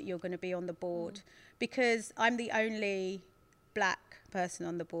announce that you're going to be on the board, because I'm the only Black person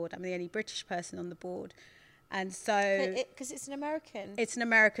on the board. I'm the only British person on the board. And so, because it's an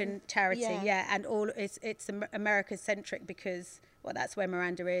American charity, and it's America centric, because that's where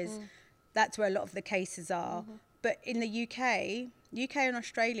Miranda is, that's where a lot of the cases are. But in the UK and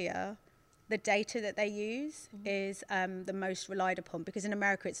Australia, the data that they use is the most relied upon, because in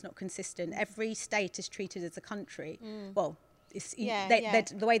America it's not consistent. Every state is treated as a country. Well,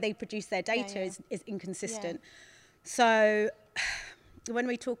 the way they produce their data is inconsistent. So when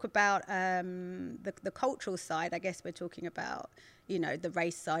we talk about the cultural side, I guess we're talking about, the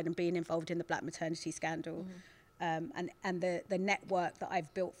race side and being involved in the Black maternity scandal, and the network that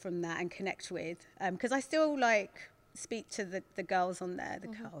I've built from that and connect with. Because I still speak to the girls on there,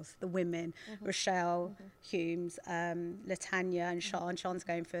 the women, Rochelle, Humes, Latanya, and Sean. Sean's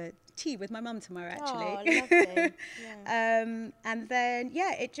going for tea with my mum tomorrow, actually. Oh, lovely. And then,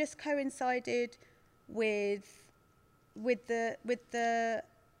 it just coincided with the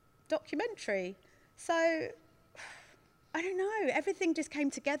documentary. So I don't know, everything just came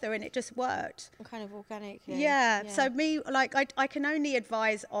together and it just worked. Kind of organically. Yeah. So me, I can only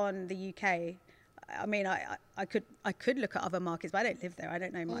advise on the UK. I mean, I could look at other markets, but I don't live there. I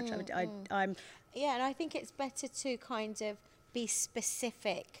don't know much. I'm. Yeah, and I think it's better to kind of be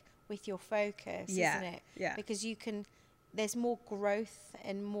specific with your focus, isn't it? Yeah. Because there's more growth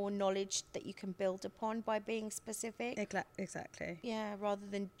and more knowledge that you can build upon by being specific. Exactly. Yeah, rather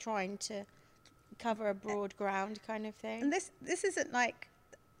than trying to cover a broad ground kind of thing. And this isn't my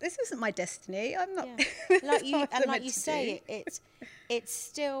destiny. I'm not. Yeah. like you say, it's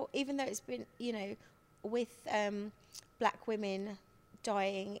still, even though it's been, with Black women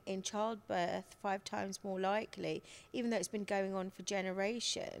dying in childbirth 5 times more likely, even though it's been going on for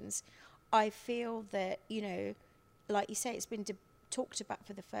generations, I feel that, like you say, it's been talked about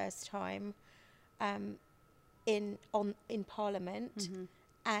for the first time in Parliament,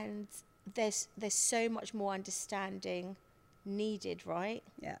 and there's so much more understanding needed, right?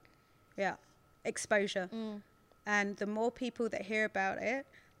 Yeah. Exposure. And the more people that hear about it,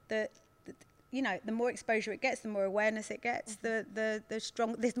 the more exposure it gets, the more awareness it gets, the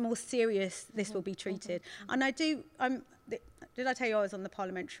more serious this will be treated. And did I tell you I was on the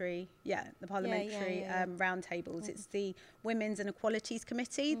parliamentary roundtables? It's the Women's and Equalities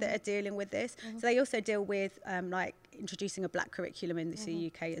Committee that are dealing with this. So they also deal with introducing a Black curriculum in the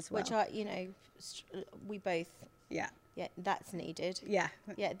UK as well. Which we both. Yeah, that's needed. Yeah,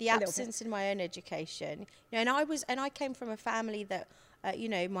 the absence in my own education. And I came from a family that,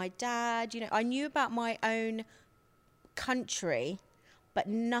 my dad. I knew about my own country, but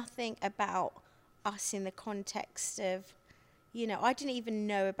nothing about us in the context of, I didn't even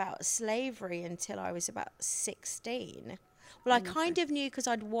know about slavery until I was about 16. Well, I kind of knew because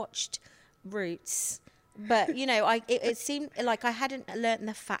I'd watched Roots, but you know, it seemed like I hadn't learnt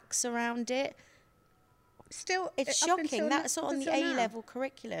the facts around it. Still, It's up until shocking. That's up on the until now. A-level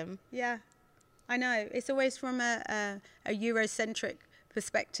curriculum. Yeah, I know. It's always from a Eurocentric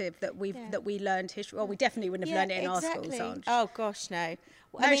perspective that we learned history. Well, we definitely wouldn't have learned it in our school, Sanj. Oh gosh, no.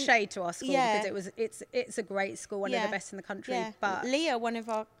 No shade to our school yeah. because it's a great school, one of the best in the country. Yeah. But Leah, one of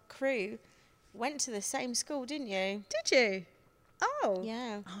our crew, went to the same school, didn't you? did you? Oh,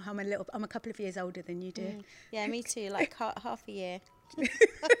 Yeah. Oh, I'm a couple of years older than you, dear. Yeah, me too. Like half a year.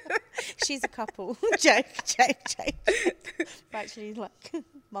 She's a couple. joke. We're actually like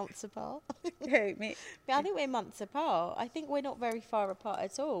months apart. Who, me? But I think we're months apart. I think we're not very far apart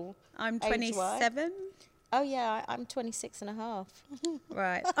at all. I'm age-wise. 27. Oh yeah, I'm 26 and a half.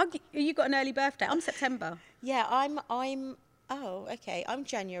 Right. Oh, you got an early birthday. I'm September. Yeah, I'm. Oh, okay. I'm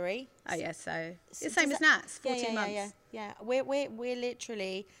January. Oh yeah, so it's the does same as Nat's. 14 months. Yeah. We're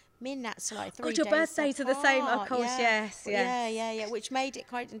literally. Me and Nat's are like 3 Oh, days your birthdays are the same. Of apart. course, yes. Yeah. Which made it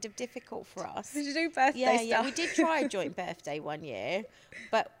kind of difficult for us. Did you do birthday Yeah. stuff? We did try a joint birthday one year,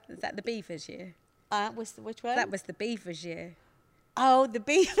 but Is that the Beavers year? which one? That was the Beavers year. Oh, the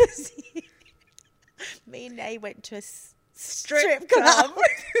Beavers. Me and Nay went to a strip club.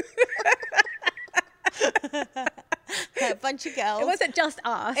 A bunch of girls. It wasn't just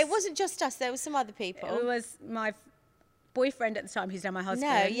us. It wasn't just us. There were some other people. It was my boyfriend at the time, who's now my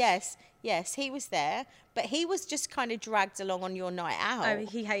husband. No, yes, he was there, but he was just kind of dragged along on your night out. Oh,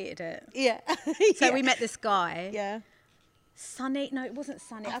 he hated it. Yeah. So we met this guy. Yeah. Sunny? No, it wasn't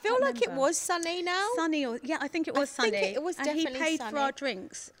Sunny. I feel can't like it remember. was Sunny now. Sunny, or yeah, I think it was I think Sunny. it was and definitely he paid Sunny. for our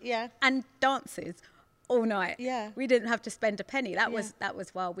drinks. Yeah. And dances all night. Yeah. We didn't have to spend a penny. That was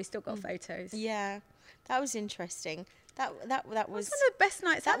wild. We still got photos. Yeah. That was interesting. That was It was one of the best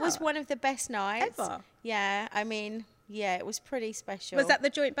nights that ever. was one of the best nights. Ever. Yeah. I mean, yeah, it was pretty special. Was that the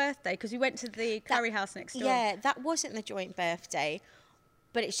joint birthday? Because we went to the curry house next door. Yeah, that wasn't the joint birthday,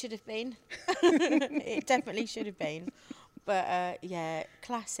 but it should have been. It definitely should have been. But yeah,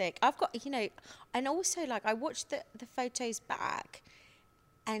 classic. I've got, and also like I watched the photos back,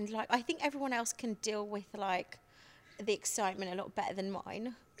 and like I think everyone else can deal with like the excitement a lot better than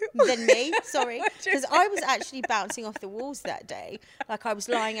me. Sorry, because I was actually bouncing off the walls that day. Like I was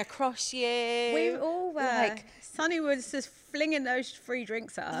lying across you. We all were. Like, Sunny was just flinging those free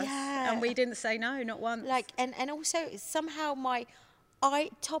drinks at us. Yeah. And we didn't say no, not once. like, and also somehow my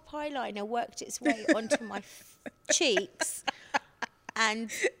top eyeliner worked its way onto my cheeks.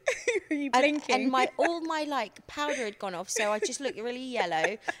 And Are you blinking? and all my like powder had gone off, so I just looked really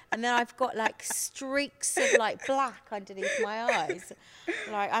yellow, and then I've got like streaks of like black underneath my eyes.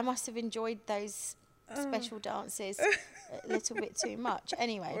 Like I must have enjoyed those special dances a little bit too much.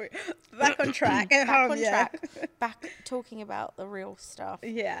 Anyway, Back on track. Back talking about the real stuff.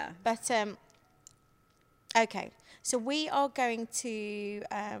 Yeah. But okay, so we are going to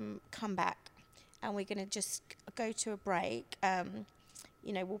come back, and we're going to just go to a break.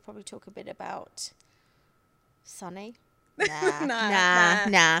 We'll probably talk a bit about Sunny.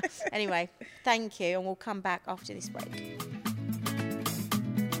 Nah. Anyway, thank you, and we'll come back after this break.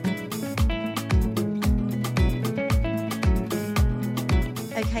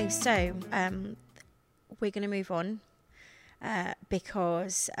 Okay, so we're going to move on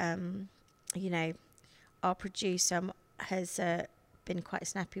because, our producer has been quite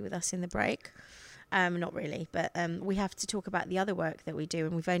snappy with us in the break. Not really, but we have to talk about the other work that we do,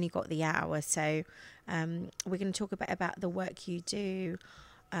 and we've only got the hour. So we're going to talk a bit about the work you do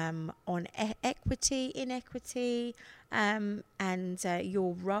on equity, inequity, and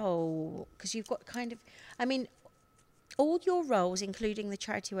your role, because you've got all your roles, including the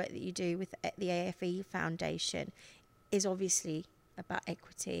charity work that you do with the AFE Foundation, is obviously about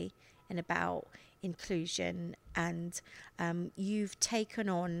equity and about inclusion. And you've taken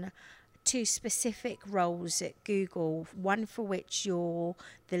on 2 specific roles at Google, one for which you're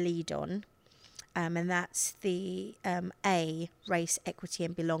the lead on, and that's the A, Race, Equity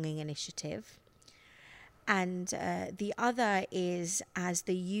and Belonging Initiative. And the other is as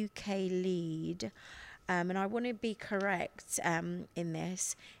the UK lead, and I want to be correct in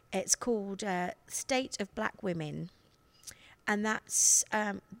this, it's called State of Black Women. And that's,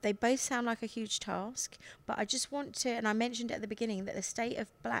 they both sound like a huge task, but I just want to, and I mentioned at the beginning that the State of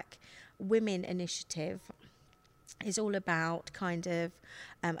Black Women Initiative is all about kind of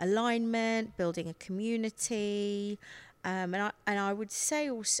alignment, building a community, and I would say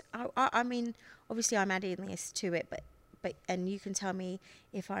also, I mean, obviously I'm adding this to it, but but and you can tell me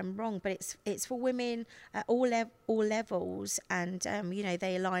if I'm wrong, but it's for women at all levels, and you know,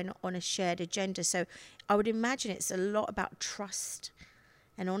 they align on a shared agenda. So I would imagine it's a lot about trust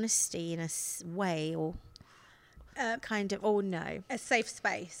and honesty in a way, or kind of, or no, a safe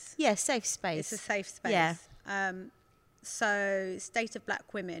space. yeah, safe space. It's a safe space. Yeah. So State of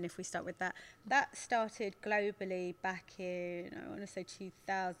Black Women, if we start with that, that started globally back in, I want to say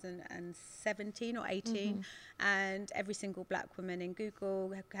 2017 or 18. And every single black woman in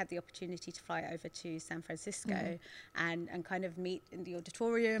Google had the opportunity to fly over to San Francisco and kind of meet in the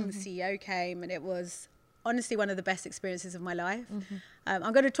auditorium. The CEO came, and it was honestly one of the best experiences of my life.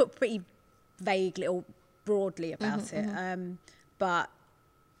 I'm going to talk pretty vaguely or broadly about it. But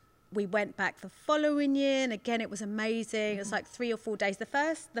we went back the following year, and again, it was amazing. It was like 3 or 4 days. The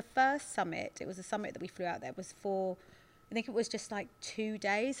first summit, it was a summit that we flew out there, was for, I think it was just like 2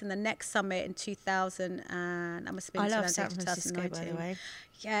 days. And the next summit in 2000, and I must have been I love San Francisco, 2019. by the way.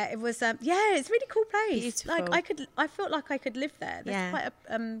 Yeah, it was, it's a really cool place. Beautiful. Like I felt like I could live there. There's Yeah. quite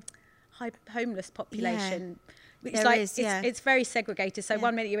a high homeless population. It's There like is, yeah. it's very segregated. So Yeah.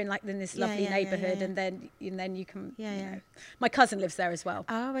 1 minute you're in like in this lovely neighborhood, yeah. and then you can. Yeah, you yeah. know. My cousin lives there as well,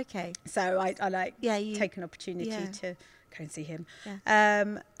 Oh, okay. so I like Yeah, take an opportunity yeah. to go and see him.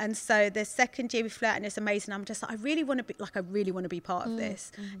 Yeah. And so the second year we flew out, and it's amazing. I'm just like, I really want to be part of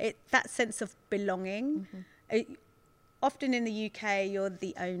this. That sense of belonging. Often in the UK, you're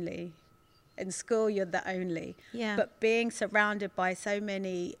the only. In school, you're the only. Yeah. But being surrounded by so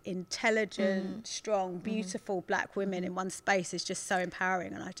many intelligent, strong, beautiful black women in one space is just so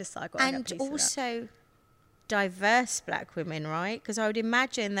empowering. And I just, I got to get a And piece of that. also diverse black women, right? Because I would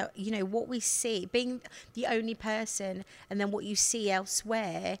imagine that, you know, what we see, being the only person, and then what you see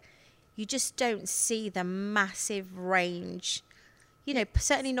elsewhere, you just don't see the massive range. You know,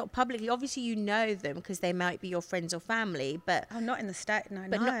 certainly not publicly. Obviously, you know them because they might be your friends or family, but Oh, not in the state, no,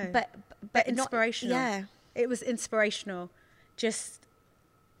 but no. not, but But not- inspirational. yeah. It was inspirational. They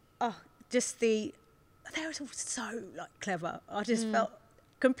were all so like clever. I just felt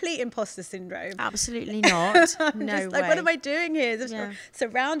complete imposter syndrome. Absolutely not. I'm No just way. like, what am I doing here? Just Yeah.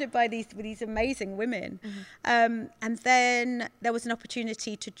 surrounded by these amazing women. And then there was an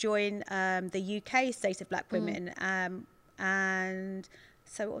opportunity to join the UK State of Black Women. And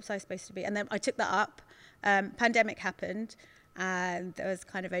so what was I supposed to be? And then I took that up. Pandemic happened, and there was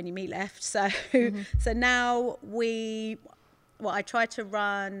kind of only me left. So so now I try to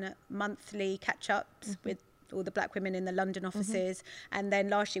run monthly catch-ups with all the black women in the London offices. And then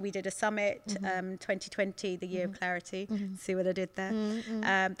last year we did a summit, 2020, the year of clarity. See what I did there?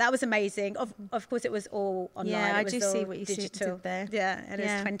 That was amazing. Of course, it was all online. Yeah, It I was do see all what you digital. did there. Yeah, and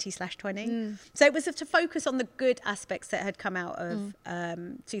Yeah. it was 20/20. So it was to focus on the good aspects that had come out of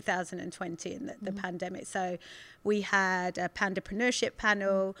 2020 and the pandemic. So we had a pandapreneurship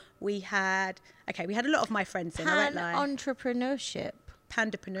panel. We had a lot of my friends in. I won't lie. Entrepreneurship.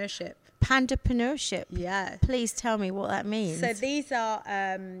 Pandapreneurship. Pandapreneurship. Yeah. Please tell me what that means. So these are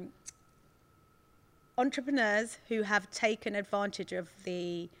entrepreneurs who have taken advantage of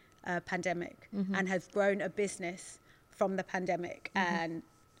the pandemic and have grown a business from the pandemic and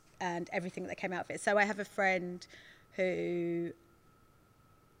everything that came out of it. So I have a friend who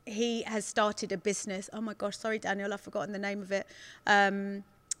he has started a business. Oh my gosh, sorry Daniel, I've forgotten the name of it.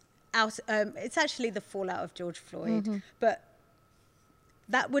 It's actually the fallout of George Floyd, but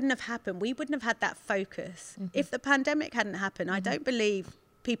that wouldn't have happened. We wouldn't have had that focus. If the pandemic hadn't happened, I don't believe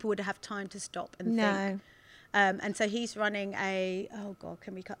people would have time to stop and think. And so he's running oh God,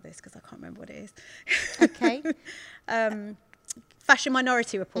 can we cut this? Because I can't remember what it is. Okay. Fashion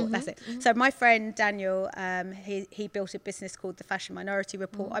Minority Report, that's it. So my friend Daniel, he built a business called the Fashion Minority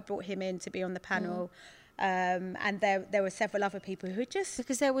Report. I brought him in to be on the panel. And there were several other people who just...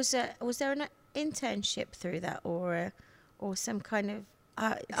 Because was there an internship through that, or some kind of...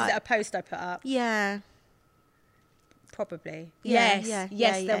 Is that a post I put up? Yeah. Probably. Yeah,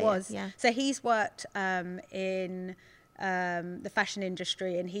 Yes, there was. yeah. So he's worked in the fashion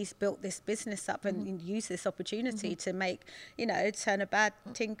industry, and he's built this business up and used this opportunity to make, turn a bad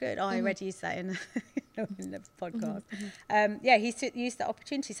thing good. I already used that in the podcast. He's used that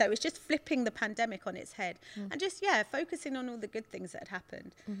opportunity. So it was just flipping the pandemic on its head and just, focusing on all the good things that had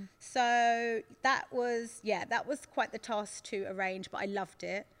happened. So that was quite the task to arrange, but I loved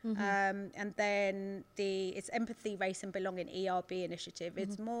it. And then it's Empathy, Race and Belonging, ERB initiative.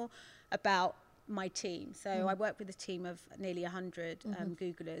 It's more about my team. So I work with a team of nearly 100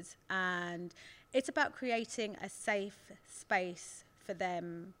 Googlers, and it's about creating a safe space for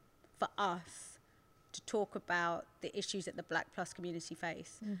us to talk about the issues that the Black Plus community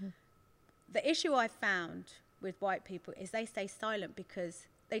face. The issue I found with white people is they stay silent because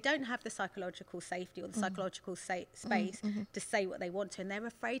they don't have the psychological safety or the psychological space to say what they want to, and they're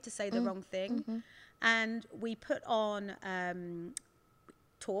afraid to say the wrong thing. And we put on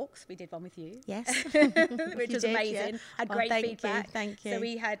talks. We did one with you, Yes, which was amazing. Had great feedback. Thank you. So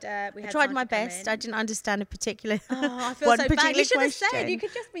we had. I tried my best. I didn't understand a particular. I feel one so particular bad. You should have question. said. You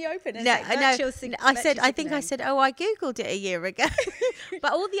could just be open and No, say no. virtual I said. I think I sickening. said. Oh, I googled it a year ago.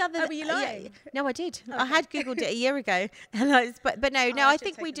 But all the other. Oh, were you lying? No, I did. I had googled it a year ago, and but no. I I should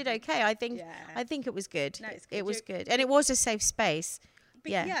think take we it did from you. okay. I think. Yeah. I think it was good. No, it's good. It was You're- good, and it was a safe space.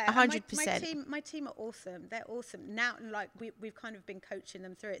 But Yeah, and 100%. My team are awesome. They're awesome. Now, like we've kind of been coaching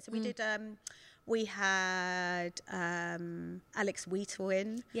them through it. So we did. We had Alex Wheatle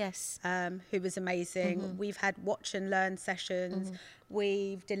in. Yes. Who was amazing. We've had watch and learn sessions.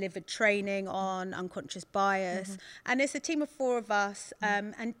 We've delivered training on unconscious bias, and it's a team of 4 of us.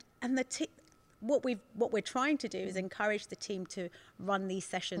 And the what we're trying to do is encourage the team to run these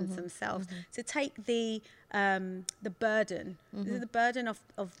sessions themselves, to take the burden, the burden of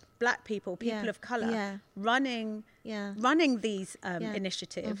black people, people of colour, running these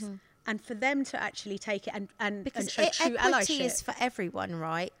initiatives. And for them to actually take it and show true equity allyship. is for everyone,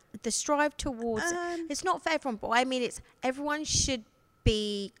 right? The strive towards it's not for everyone, but I mean, it's everyone should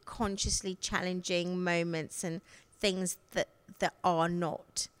be consciously challenging moments and things that are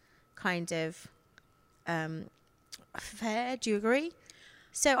not kind of fair. Do you agree?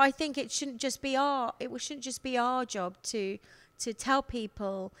 So I think it shouldn't just be our job to tell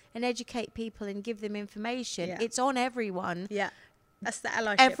people and educate people and give them information. Yeah. It's on everyone. Yeah, that's the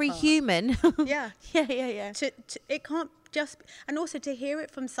allyship Every part. human. Yeah. Yeah. It can't just, and also to hear it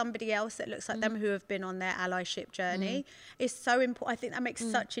from somebody else that looks like them who have been on their allyship journey is so important. I think that makes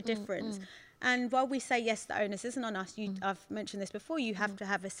such a difference. And while we say, yes, the onus isn't on us, I've mentioned this before, you have to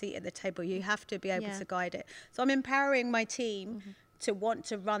have a seat at the table. You have to be able to guide it. So I'm empowering my team to want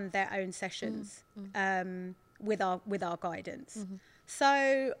to run their own sessions with our guidance.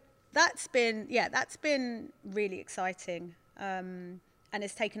 So that's been really exciting. And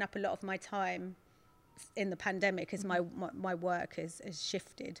it's taken up a lot of my time in the pandemic as my work has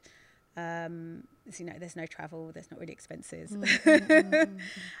shifted. As you know, there's no travel, there's not really expenses.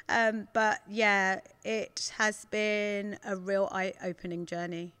 But yeah, it has been a real eye-opening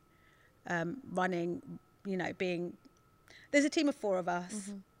journey. Running, there's a team of 4 of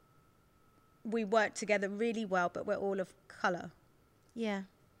us. We work together really well, but we're all of colour. Yeah.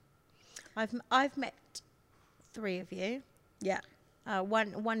 I've met 3 of you. Yeah.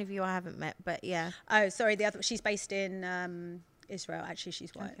 One of you I haven't met, but yeah. Oh, sorry, the other, she's based in Israel. Actually,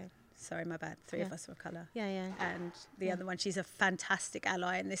 she's white. Okay. Sorry, my bad. 3 of us are of colour. Yeah. And the other one, she's a fantastic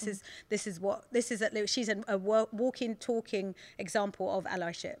ally, and she's a walking, talking example of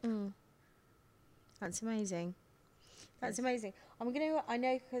allyship. That's amazing. That's amazing. I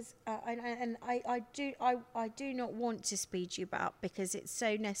know because I do not want to speed you up because it's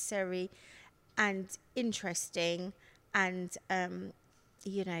so necessary and interesting, and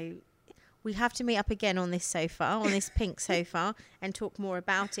we have to meet up again on this sofa, on this pink sofa, and talk more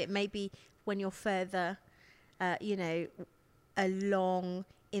about it. Maybe when you're further, along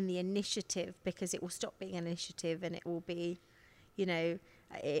in the initiative, because it will stop being an initiative and it will be,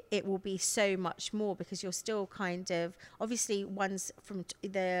 it will be so much more, because you're still kind of, obviously one's from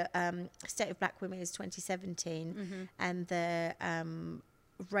the State of Black Women is 2017, and the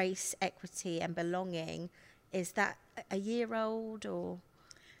race, equity and belonging, is that a year old or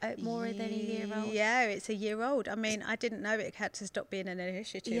more than a year old? Yeah, it's a year old. I mean, I didn't know it had to stop being an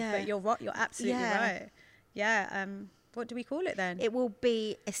initiative, but you're absolutely right. Yeah. What do we call it then? It will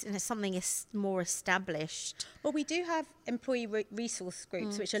be something more established. Well, we do have employee resource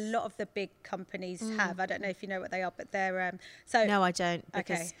groups, which a lot of the big companies have. I don't know if you know what they are, but they're No, I don't.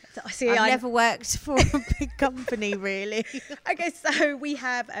 Okay. I've never worked for a big company, really. Okay, so we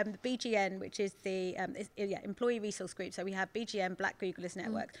have the BGN, which is the employee resource group. So we have BGN, Black Googlers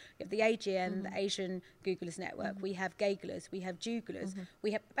Network. We have the AGN, the Asian Googlers Network. We have Gaglers. We have Juglers.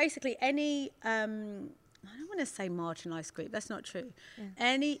 We have basically any... I don't want to say marginalised group. That's not true.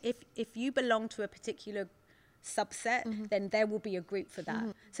 Yeah. If you belong to a particular subset, then there will be a group for that.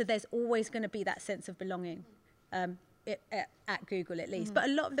 So there's always going to be that sense of belonging at Google, at least. But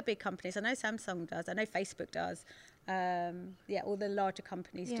a lot of the big companies, I know Samsung does, I know Facebook does. All the larger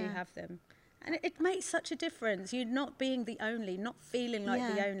companies do have them. And it makes such a difference. You're not being the only, not feeling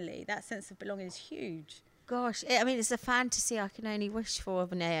like the only. That sense of belonging is huge. Gosh, it's a fantasy I can only wish for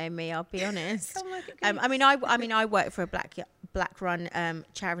of Naomi, I'll be honest. Oh my goodness. I work for a black run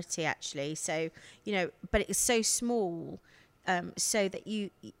charity, actually, so but it's so small, so that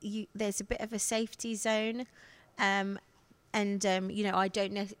you there's a bit of a safety zone, You know, I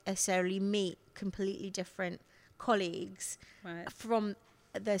don't necessarily meet completely different colleagues from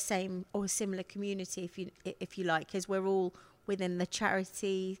the same or similar community, if you like, because we're all within the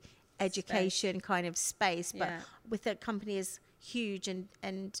charity education kind of space. But with a company as huge and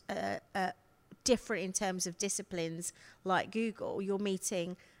different in terms of disciplines like Google, you're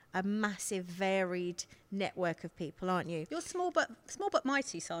meeting a massive varied network of people, aren't you? You're small but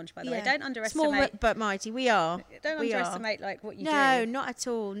mighty, Sanj, by the way. Don't underestimate. Small but mighty. We are. Don't underestimate like what you do. No, not at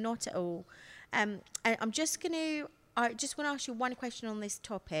all. Not at all. And I'm just going to I just want to ask you one question on this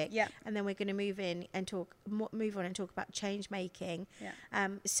topic, and then we're going to move on and talk about change making.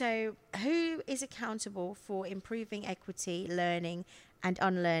 So, who is accountable for improving equity, learning, and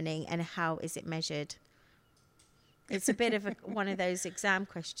unlearning, and how is it measured? It's a bit of one of those exam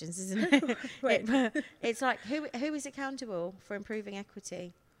questions, isn't it? It's like who is accountable for improving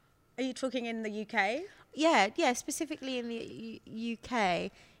equity? Are you talking in the UK? Yeah, specifically in the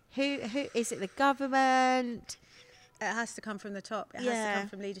UK. Who is it? The government? It has to come from the top. It has to come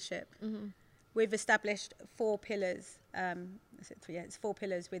from leadership. Mm-hmm. We've established 4 pillars. It's 4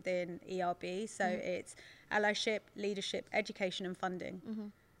 pillars within ERB. So it's allyship, leadership, education, and funding. Mm-hmm.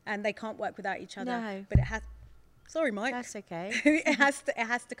 And they can't work without each other. No. But it has. Sorry, Mike. That's okay. It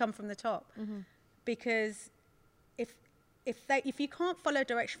has to come from the top, because if you can't follow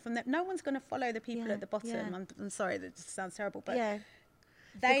direction from them, no one's going to follow the people at the bottom. Yeah. I'm sorry, that just sounds terrible, but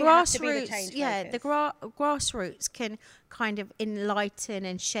they have to be the change makers. The grassroots can kind of enlighten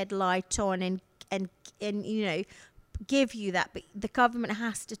and shed light on and you know, give you that, but the government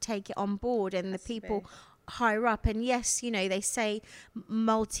has to take it on board, and the people higher up. And yes, you know, they say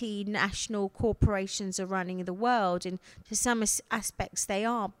multinational corporations are running the world, and to some aspects they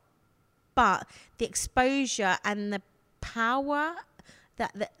are, but the exposure and the power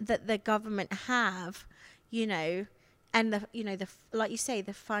that the government have, you know, and the like you say,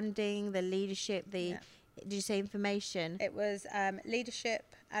 the funding, the leadership, did you say information? It was leadership,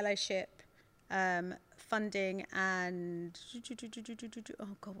 allyship, funding, and oh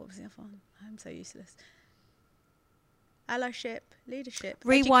god, what was the other one? I'm so useless. Allyship, leadership,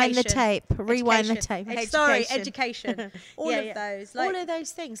 rewind education, the tape. Education. All of those. All of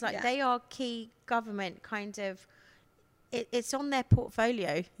those things, like they are key government kind of. It's on their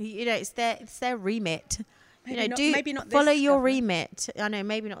portfolio. You know, it's their remit. Maybe maybe not this follow your government. remit. I know,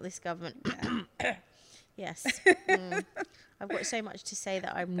 maybe not this government. Yes. I've got so much to say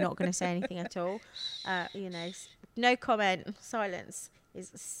that I'm not going to say anything at all. You know, no comment. Silence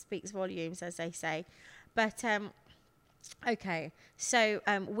speaks volumes, as they say. But okay, so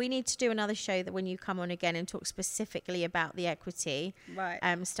we need to do another show that when you come on again and talk specifically about the equity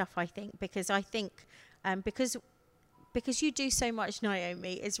stuff. I think because you do so much,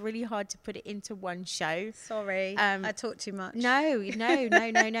 Naomi, it's really hard to put it into one show. Sorry, I talk too much. No.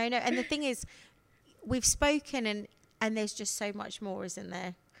 And the thing is, we've spoken and there's just so much more, isn't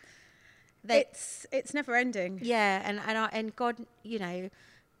there? It's never ending. Yeah, and God, you know,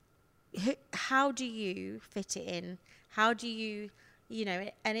 how do you fit it in? How do you know?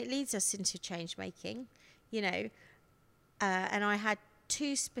 And it leads us into change making, you know. And I had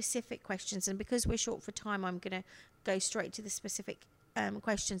 2 specific questions, and because we're short for time, I'm going to go straight to the specific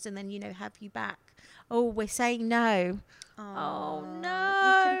questions, and then, you know, have you back. Oh, we're saying no. Oh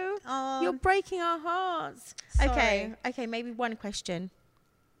no! You're breaking our hearts. Sorry. Okay, maybe one question.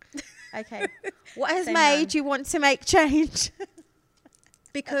 Okay, what has made you want to make change?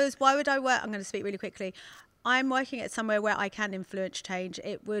 Because why would I work? I'm going to speak really quickly. I'm working at somewhere where I can influence change.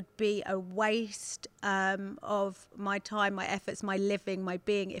 It would be a waste of my time, my efforts, my living, my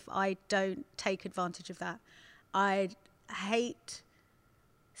being if I don't take advantage of that. I hate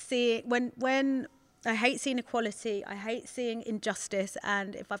seeing when I hate seeing equality. I hate seeing injustice.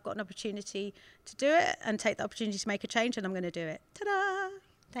 And if I've got an opportunity to do it and take the opportunity to make a change, then I'm going to do it. Ta-da!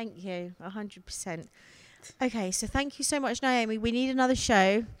 Thank you, 100%. Okay, so thank you so much, Naomi. We need another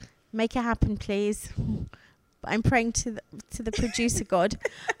show. Make it happen, please. I'm praying to the producer God.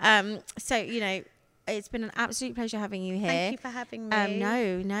 So, you know, it's been an absolute pleasure having you here. Thank you for having me.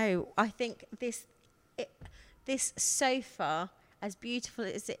 No. I think this sofa, as beautiful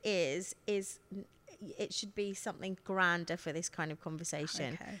as it is it should be something grander for this kind of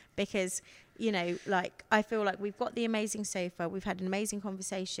conversation. Okay. Because, you know, like, I feel like we've got the amazing sofa, we've had an amazing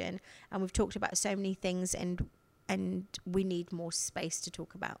conversation, and we've talked about so many things, and we need more space to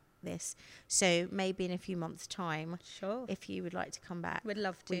talk about this. So maybe in a few months' time, if you would like to come back, we'd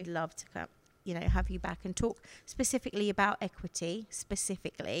love to come, you know, have you back and talk specifically about equity,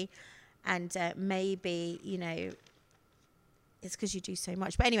 and maybe, you know, It's because you do so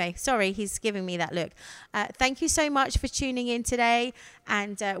much. But anyway, sorry, he's giving me that look. Thank you so much for tuning in today.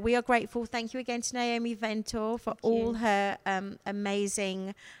 And we are grateful. Thank you again to Naomi Ventor for all her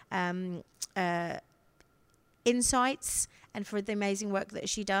amazing insights and for the amazing work that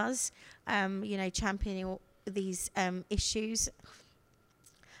she does, championing all these issues.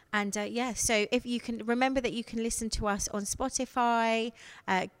 And so if you can remember that you can listen to us on Spotify,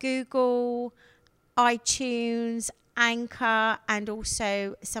 Google, iTunes, Anchor, and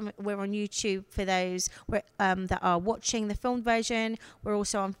also we're on YouTube for those that are watching the film version. We're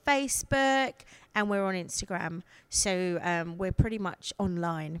also on Facebook and we're on Instagram. So we're pretty much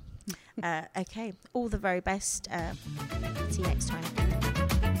online. Okay, all the very best. See you next time.